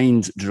called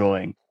Blind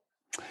Drawing.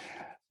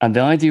 And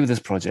the idea of this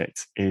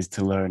project is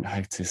to learn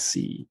how to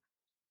see.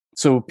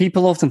 So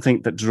people often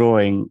think that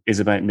drawing is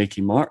about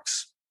making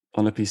marks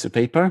on a piece of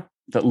paper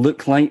that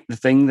look like the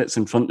thing that's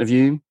in front of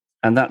you,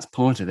 and that's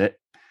part of it.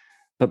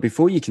 But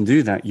before you can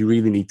do that, you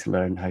really need to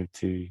learn how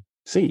to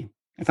see.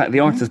 In fact,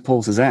 the artist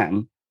Paul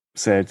Cézanne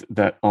said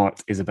that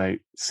art is about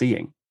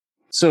seeing.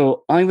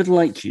 So I would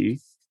like you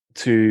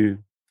to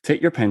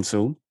take your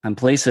pencil and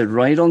place it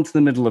right onto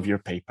the middle of your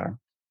paper.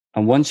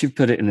 And once you've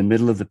put it in the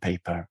middle of the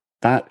paper,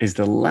 that is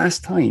the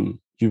last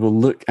time you will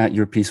look at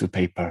your piece of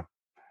paper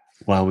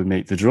while we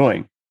make the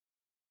drawing.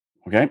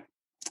 Okay?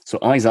 So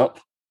eyes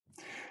up.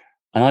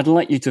 And I'd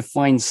like you to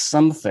find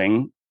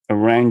something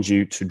around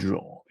you to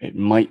draw. It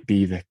might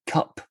be the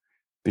cup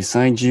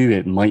beside you.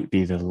 It might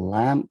be the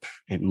lamp.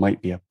 It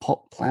might be a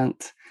pot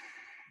plant.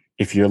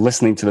 If you're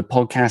listening to the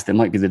podcast, it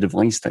might be the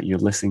device that you're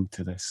listening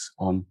to this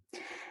on.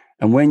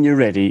 And when you're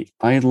ready,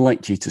 I'd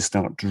like you to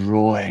start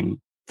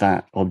drawing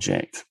that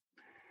object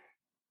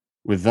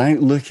without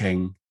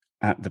looking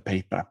at the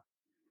paper.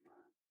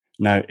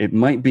 Now, it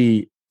might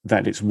be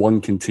that it's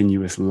one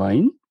continuous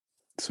line.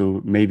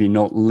 So maybe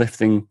not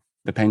lifting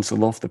the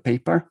pencil off the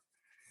paper,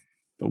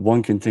 but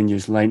one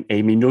continuous line.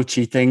 Amy, no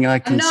cheating. I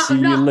can see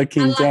you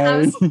looking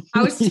down.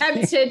 I was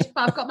tempted,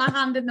 but I've got my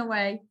hand in the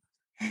way.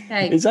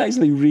 Okay. It's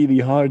actually really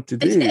hard to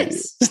do. It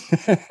is.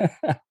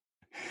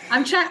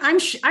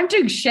 I'm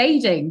doing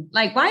shading.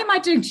 Like, why am I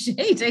doing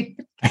shading?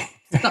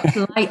 It's got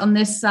the light on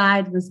this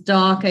side. There's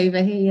dark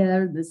over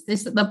here. There's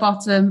this at the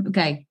bottom.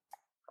 Okay.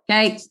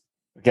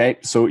 Okay.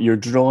 So you're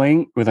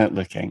drawing without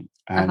looking.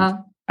 And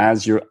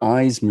as your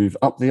eyes move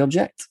up the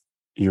object,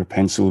 your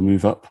pencil will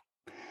move up.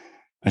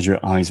 As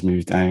your eyes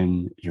move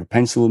down, your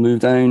pencil will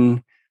move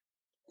down.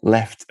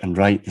 Left and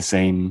right the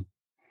same.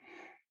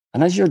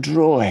 And as you're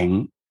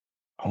drawing,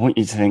 I want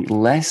you to think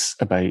less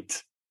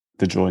about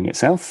the drawing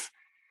itself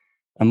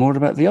and more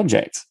about the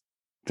object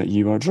that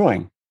you are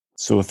drawing.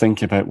 So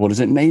think about, what is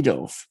it made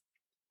of?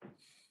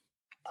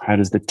 How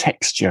does the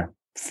texture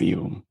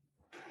feel?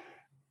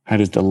 How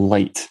does the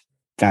light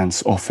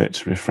dance off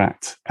it,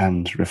 refract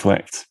and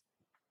reflect?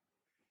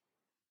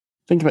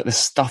 Think about the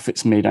stuff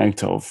it's made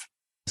out of.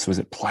 So is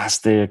it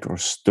plastic or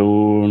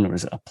stone, or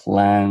is it a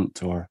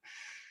plant, or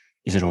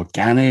is it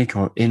organic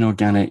or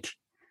inorganic?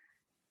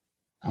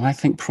 And I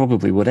think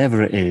probably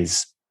whatever it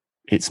is,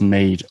 it's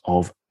made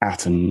of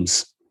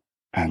atoms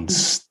and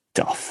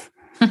stuff.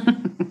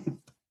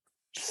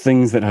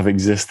 Things that have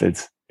existed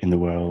in the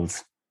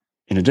world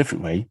in a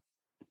different way,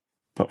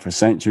 but for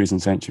centuries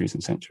and centuries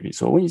and centuries.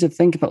 So I want you to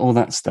think about all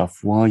that stuff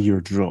while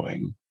you're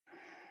drawing.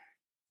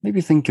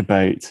 Maybe think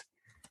about,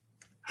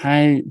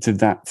 how did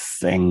that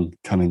thing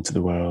come into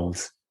the world?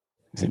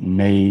 Was it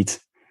made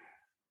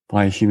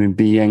by a human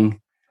being?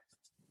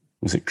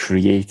 Was it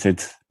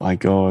created by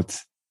God?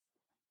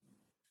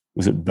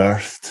 Was it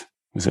birthed?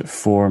 Was it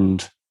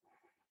formed?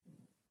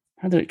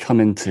 How did it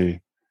come into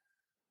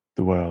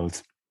the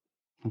world?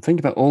 And think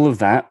about all of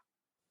that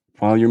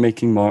while you're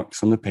making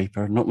marks on the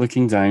paper, not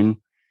looking down.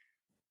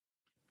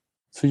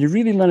 So you're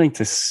really learning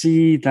to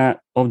see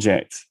that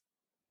object,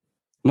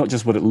 not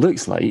just what it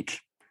looks like,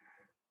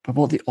 but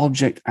what the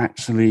object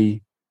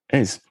actually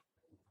is.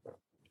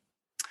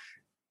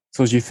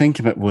 So as you think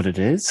about what it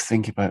is,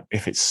 think about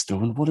if it's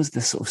stone, what is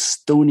the sort of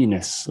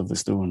stoniness of the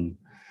stone?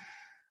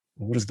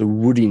 What is the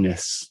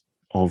woodiness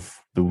of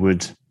the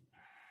wood?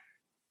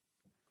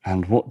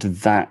 And what did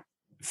that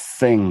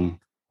thing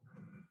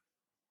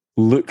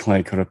look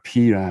like or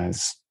appear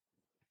as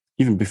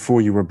even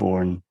before you were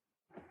born,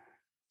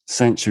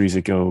 centuries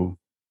ago?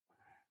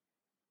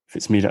 If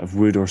it's made out of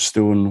wood or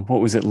stone,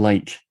 what was it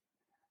like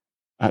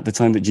at the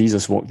time that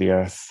Jesus walked the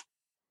earth?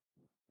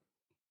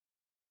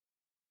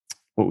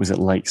 What was it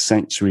like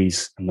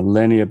centuries and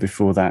millennia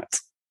before that,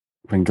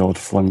 when God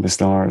flung the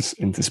stars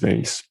into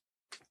space,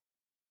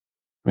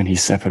 when he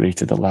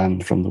separated the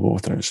land from the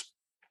waters?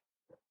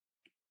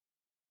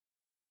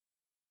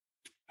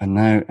 And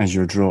now, as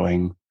you're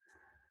drawing,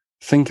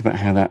 think about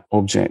how that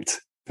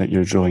object that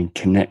you're drawing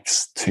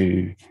connects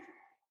to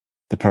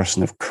the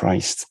person of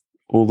Christ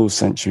all those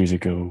centuries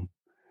ago,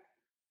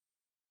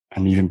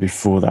 and even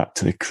before that,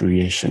 to the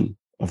creation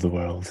of the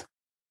world.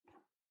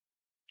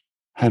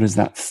 How does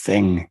that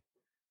thing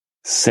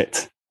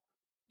sit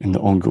in the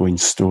ongoing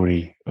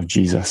story of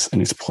Jesus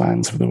and his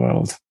plans for the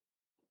world?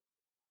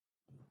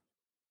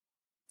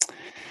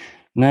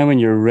 Now, when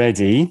you're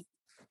ready,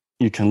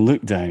 you can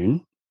look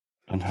down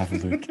and have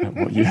a look at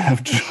what you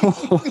have drawn.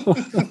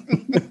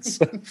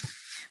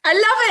 I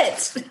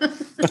love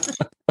it.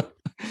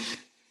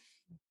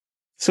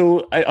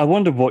 So I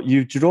wonder what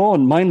you've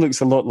drawn. Mine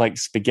looks a lot like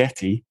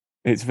spaghetti.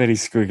 It's very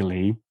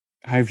squiggly.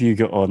 How have you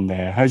got on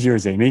there? How's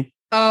yours, Amy?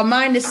 Oh,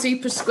 mine is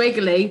super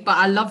squiggly, but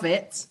I love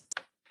it.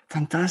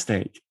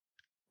 Fantastic.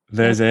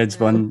 There's Ed's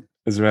one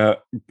as well.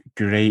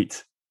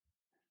 Great.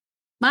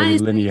 Mine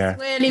is linear.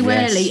 Whirly,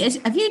 whirly.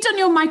 Have you done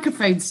your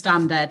microphone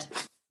stand, Ed?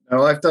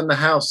 No, I've done the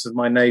house of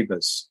my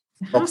neighbours.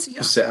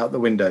 Opposite out the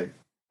window.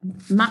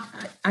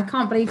 I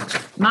can't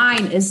believe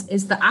mine is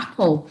the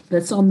apple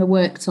that's on the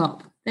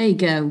worktop. There you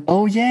go.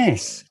 Oh,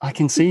 yes, I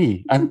can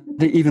see. And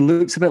it even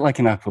looks a bit like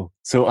an apple.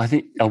 So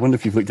I wonder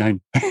if you've looked down.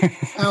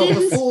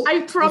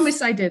 I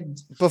promise I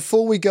didn't.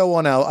 Before we go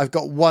on, Al, I've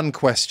got one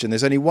question.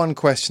 There's only one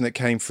question that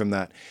came from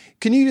that.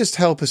 Can you just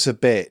help us a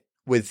bit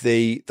with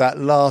that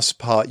last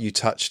part you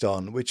touched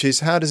on, which is,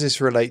 how does this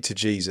relate to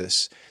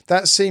Jesus?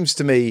 That seems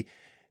to me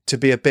to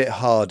be a bit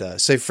harder.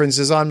 So, for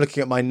instance, I'm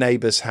looking at my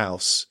neighbour's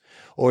house,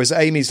 or as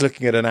Amy's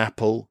looking at an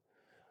apple.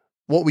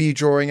 What were you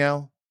drawing,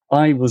 Al?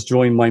 I was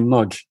drawing my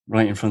mug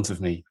right in front of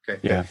me. Okay.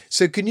 Yeah.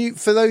 So can you,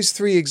 for those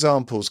three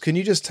examples, can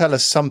you just tell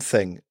us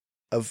something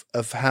of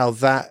how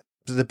that,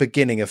 the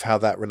beginning of how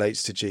that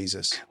relates to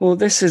Jesus? Well,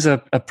 this is a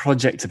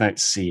project about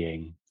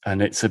seeing,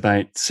 and it's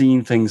about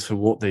seeing things for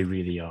what they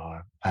really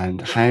are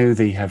and how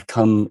they have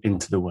come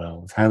into the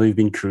world, how they've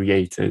been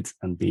created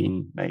and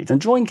been made. And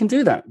drawing can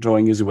do that.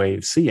 Drawing is a way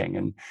of seeing,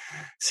 and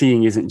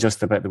seeing isn't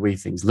just about the way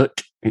things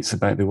look. It's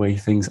about the way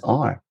things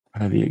are,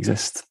 how they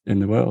exist in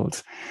the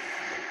world.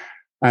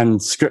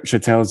 And scripture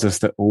tells us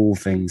that all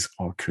things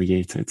are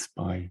created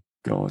by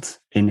God,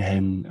 in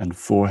him and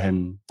for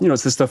him. You know,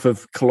 it's the stuff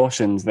of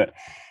Colossians, that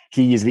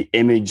he is the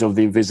image of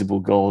the invisible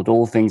God.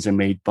 All things are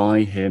made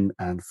by him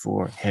and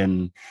for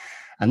him.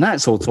 And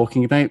that's all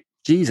talking about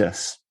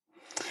Jesus.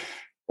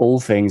 All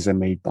things are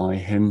made by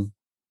him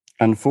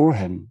and for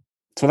him.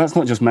 So that's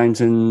not just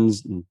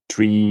mountains and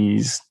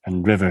trees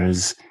and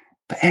rivers,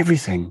 but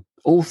everything,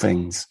 all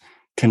things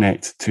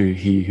connect to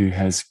he who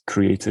has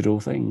created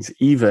all things,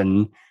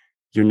 even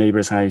your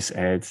neighbour's house,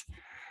 Ed,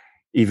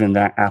 even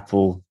that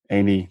apple,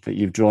 Amy, that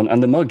you've drawn,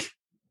 and the mug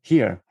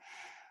here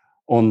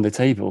on the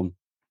table.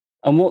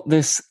 And what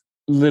this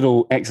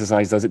little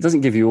exercise does, it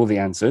doesn't give you all the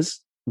answers,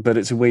 but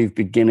it's a way of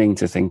beginning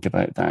to think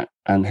about that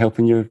and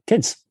helping your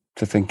kids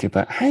to think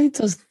about, how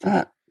does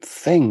that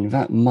thing,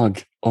 that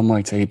mug on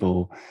my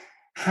table,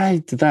 how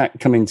did that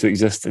come into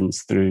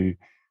existence through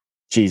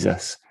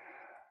Jesus?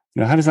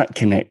 You know, how does that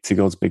connect to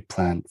God's big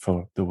plan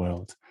for the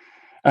world?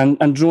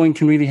 And drawing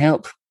can really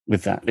help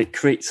with that. It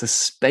creates a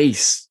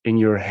space in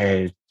your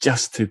head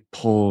just to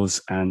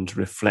pause and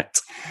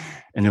reflect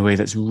in a way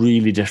that's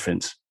really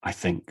different, I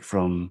think,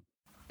 from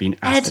being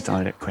asked a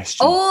direct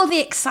question. All the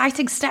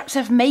exciting steps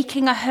of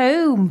making a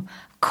home.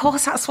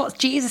 course, that's what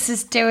Jesus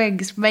is doing,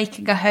 is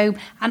making a home.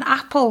 An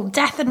apple,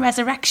 death and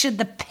resurrection,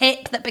 the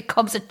pip that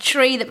becomes a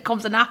tree, that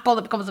becomes an apple,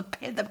 that becomes a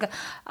pip,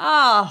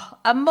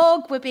 a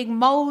mug, we're being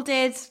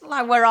moulded,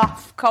 like we're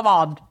off, come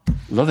on.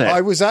 Love it.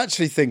 I was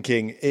actually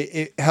thinking,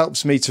 it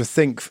helps me to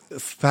think,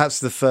 perhaps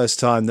the first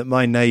time, that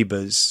my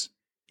neighbours,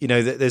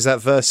 there's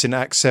that verse in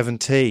Acts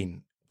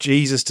 17,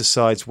 Jesus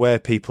decides where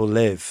people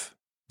live,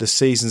 the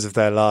seasons of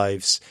their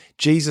lives.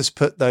 Jesus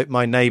put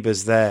my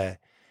neighbours there.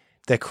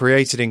 They're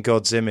created in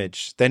God's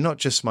image. They're not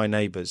just my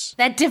neighbours.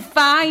 They're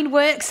divine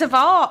works of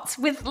art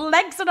with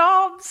legs and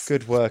arms.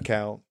 Good work,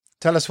 Al.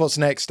 Tell us what's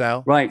next,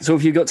 Al. Right, so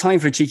if you've got time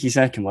for a cheeky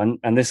second one,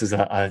 and this is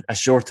a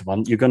shorter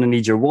one, you're going to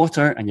need your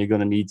water and you're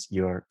going to need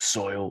your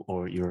soil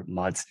or your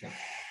mud.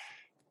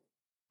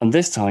 And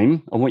this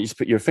time, I want you to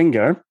put your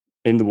finger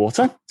in the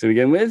water to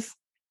begin with,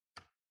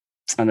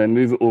 and then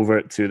move it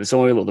over to the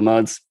soil or the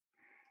mud,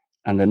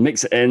 and then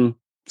mix it in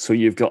so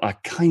you've got a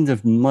kind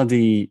of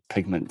muddy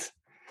pigment.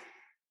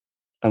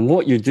 And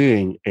what you're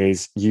doing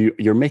is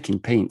you're making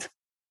paint.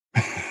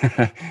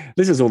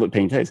 This is all that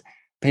paint is.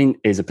 Paint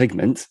is a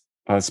pigment,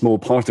 a small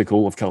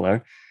particle of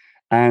colour,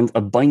 and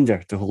a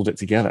binder to hold it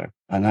together.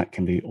 And that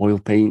can be oil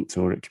paint,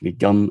 or it can be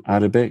gum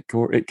arabic,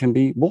 or it can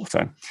be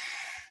water.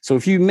 So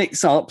if you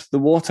mix up the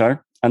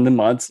water and the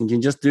mud, and you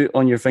can just do it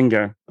on your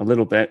finger a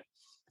little bit,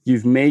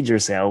 you've made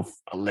yourself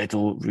a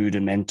little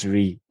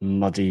rudimentary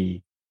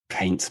muddy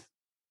paint.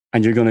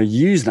 And you're going to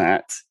use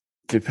that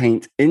to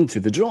paint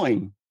into the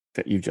drawing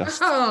that you've just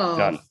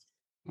done.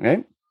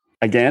 Okay?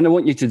 Again, I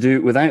want you to do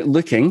it without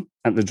looking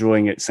at the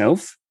drawing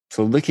itself.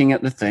 So looking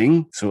at the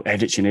thing. So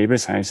Ed, it's your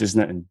neighbour's house, isn't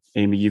it? And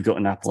Amy, you've got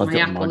an apple. I've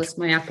got a mug. It's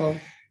my apple.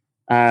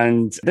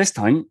 And this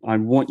time, I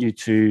want you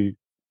to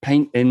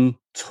paint in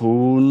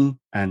tone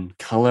and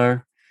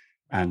colour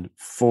and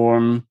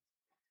form.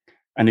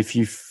 And if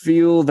you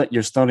feel that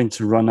you're starting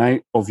to run out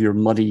of your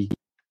muddy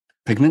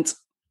pigment,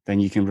 then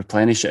you can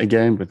replenish it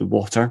again with the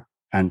water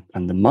and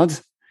the mud.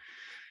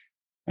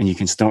 And you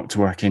can start to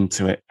work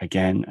into it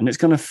again. And it's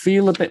going to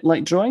feel a bit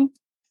like drawing.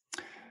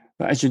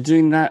 But as you're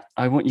doing that,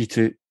 I want you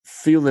to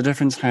feel the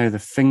difference, how the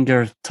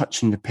finger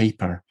touching the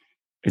paper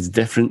is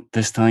different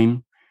this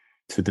time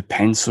to the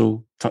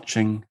pencil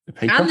touching the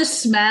paper. And the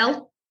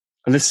smell.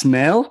 And the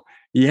smell,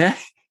 yeah.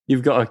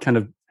 You've got a kind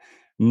of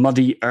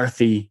muddy,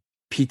 earthy,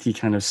 peaty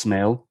kind of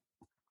smell.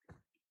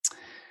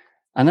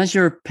 And as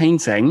you're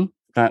painting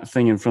that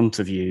thing in front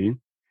of you,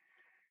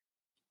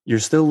 you're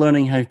still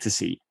learning how to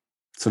see.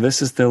 So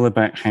this is still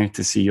about how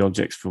to see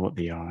objects for what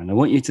they are. And I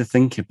want you to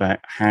think about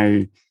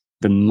how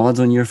the mud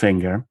on your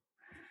finger,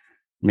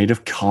 made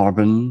of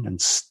carbon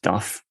and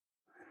stuff,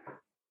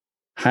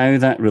 how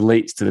that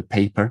relates to the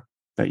paper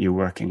that you're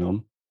working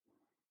on.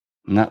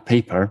 And that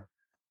paper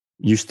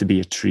used to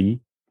be a tree.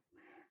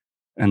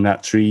 And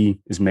that tree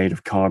is made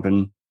of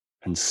carbon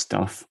and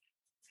stuff.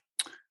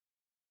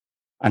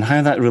 And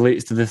how that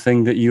relates to the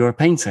thing that you are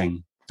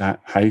painting,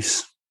 that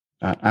house,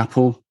 that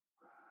apple,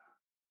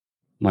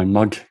 my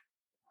mug.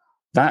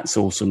 That's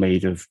also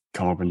made of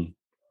carbon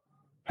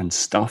and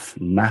stuff,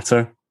 and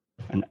matter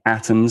and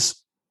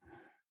atoms.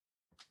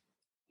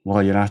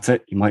 While you're at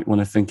it, you might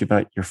want to think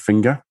about your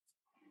finger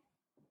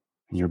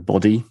and your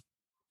body.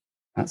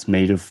 That's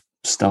made of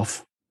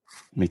stuff,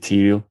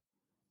 material.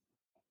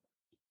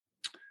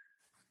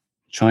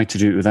 Try to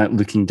do it without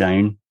looking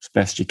down as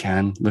best you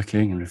can,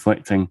 looking and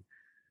reflecting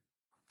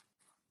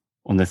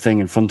on the thing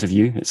in front of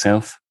you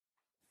itself.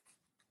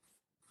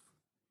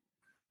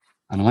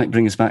 And I might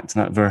bring us back to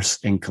that verse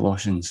in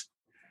Colossians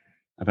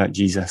about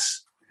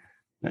Jesus,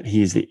 that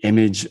he is the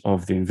image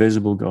of the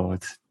invisible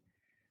God.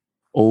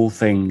 All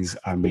things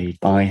are made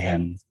by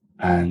him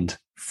and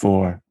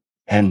for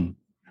him.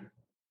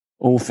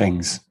 All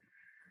things.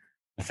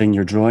 The thing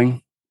you're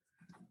drawing,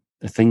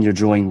 the thing you're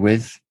drawing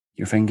with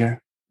your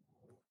finger,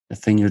 the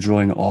thing you're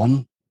drawing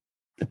on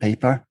the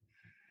paper,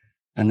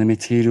 and the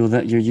material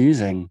that you're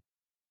using,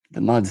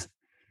 the mud.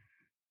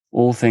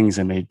 All things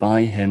are made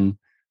by him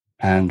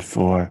and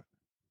for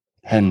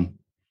him.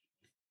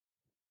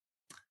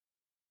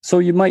 So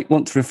you might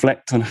want to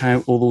reflect on how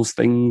all those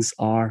things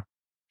are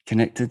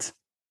connected.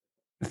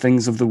 The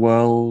things of the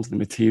world, the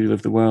material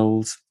of the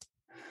world,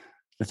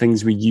 the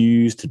things we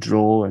use to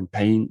draw and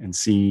paint and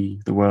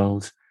see the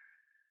world,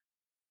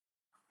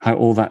 how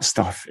all that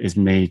stuff is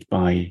made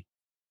by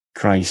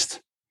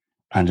Christ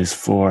and is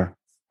for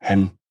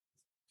him.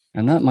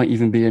 And that might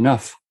even be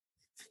enough.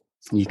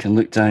 You can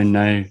look down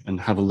now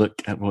and have a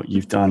look at what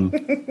you've done.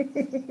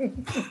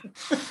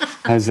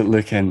 How's it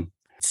looking?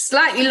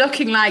 Slightly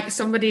looking like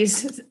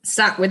somebody's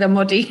sat with a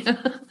muddy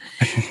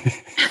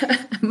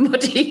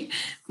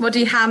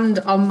hand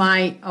on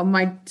my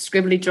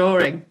scribbly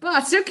drawing. But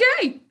that's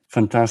okay.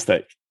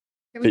 Fantastic.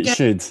 It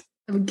should.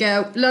 There we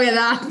go. Look at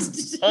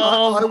that.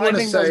 Oh,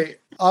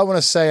 I want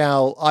to say,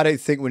 Al, I don't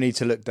think we need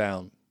to look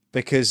down,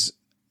 because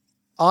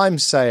I'm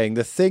saying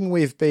the thing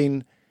we've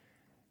been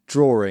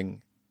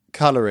drawing,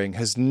 colouring,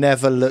 has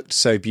never looked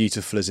so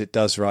beautiful as it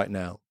does right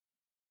now.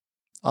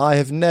 I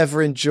have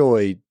never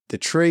enjoyed the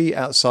tree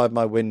outside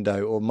my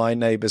window or my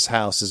neighbour's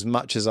house as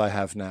much as I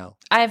have now.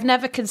 I have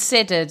never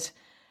considered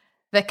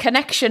the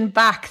connection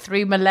back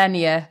through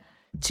millennia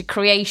to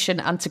creation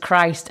and to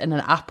Christ in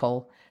an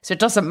apple. So it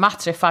doesn't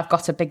matter if I've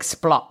got a big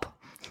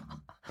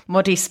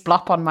muddy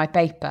splop on my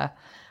paper.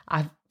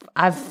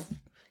 I've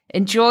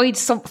enjoyed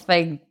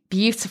something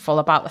beautiful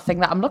about the thing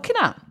that I'm looking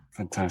at.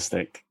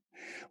 Fantastic.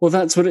 Well,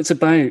 that's what it's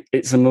about.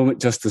 It's a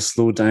moment just to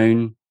slow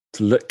down,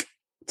 to look,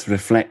 to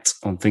reflect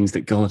on things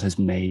that God has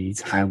made,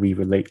 how we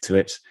relate to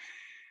it.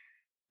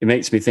 It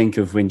makes me think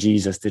of when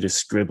Jesus did a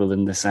scribble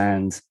in the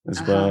sand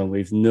as well.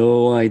 We've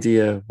no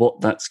idea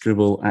what that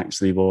scribble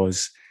actually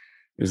was.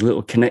 It was a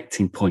little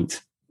connecting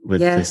point with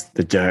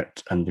the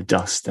dirt and the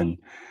dust. And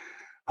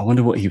I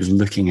wonder what he was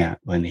looking at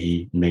when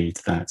he made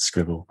that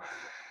scribble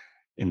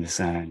in the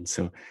sand.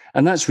 So,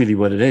 and that's really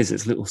what it is.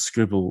 It's a little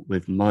scribble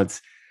with mud.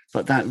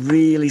 But that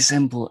really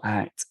simple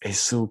act is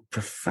so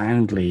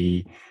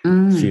profoundly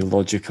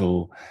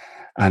theological,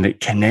 and it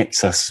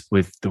connects us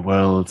with the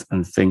world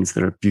and things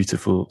that are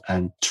beautiful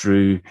and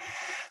true.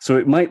 So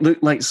it might look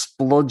like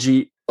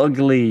splodgy,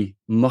 ugly,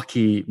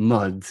 mucky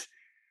mud,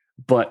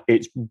 but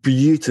it's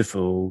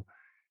beautiful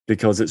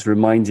because it's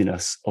reminding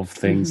us of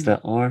things that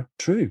are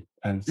true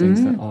and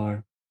things that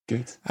are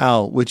good.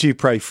 Al, would you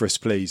pray for us,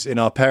 please, in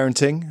our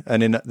parenting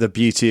and in the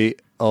beauty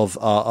of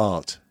our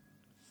art?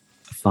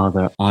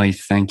 Father, I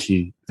thank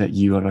you that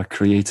you are a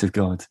creative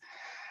God,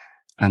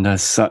 and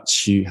as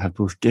such, you have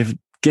both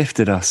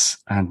gifted us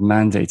and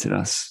mandated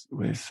us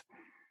with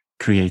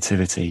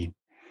creativity.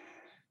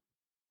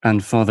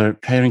 And Father,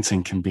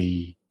 parenting can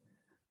be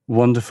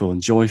wonderful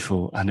and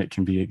joyful, and it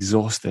can be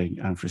exhausting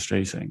and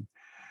frustrating.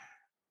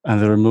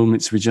 And there are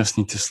moments we just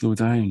need to slow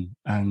down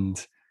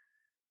and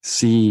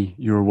see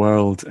your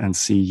world and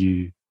see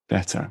you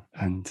better.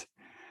 And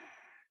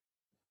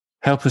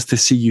help us to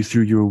see you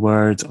through your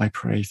word, I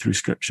pray, through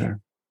Scripture.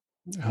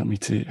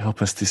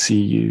 Help us to see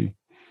you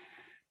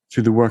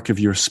through the work of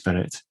your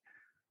Spirit,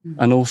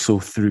 and also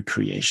through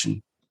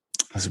creation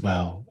as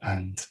well,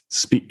 and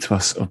speak to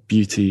us of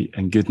beauty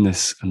and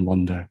goodness and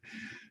wonder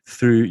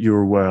through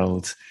your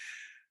world.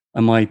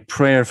 And my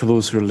prayer for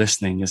those who are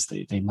listening is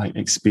that they might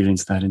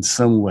experience that in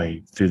some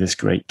way through this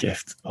great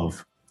gift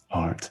of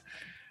art.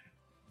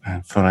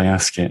 For I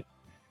ask it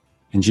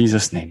in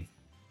Jesus' name.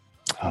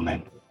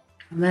 Amen.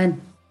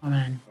 Amen.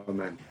 Amen.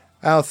 Amen.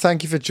 Al,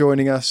 thank you for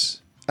joining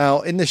us.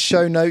 Al, in the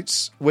show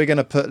notes, we're going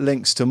to put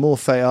links to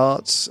Morphe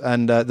Arts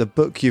and the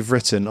book you've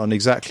written on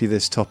exactly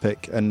this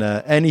topic, and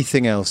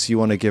anything else you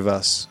want to give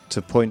us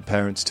to point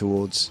parents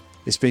towards.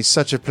 It's been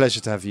such a pleasure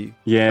to have you.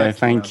 Yeah,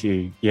 thank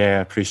you. Yeah,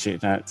 I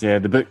appreciate that. Yeah,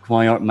 the book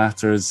Why Art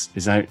Matters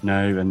is out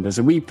now, and there's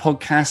a wee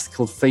podcast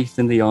called Faith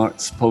in the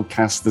Arts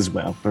podcast as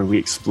well, where we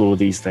explore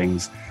these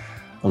things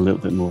a little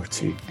bit more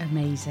too.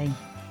 Amazing.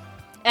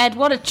 Ed,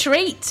 what a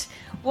treat.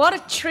 What a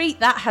treat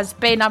that has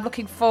been. I'm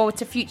looking forward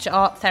to future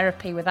art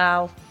therapy with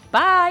Al.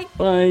 Bye.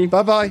 Bye.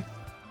 Bye-bye.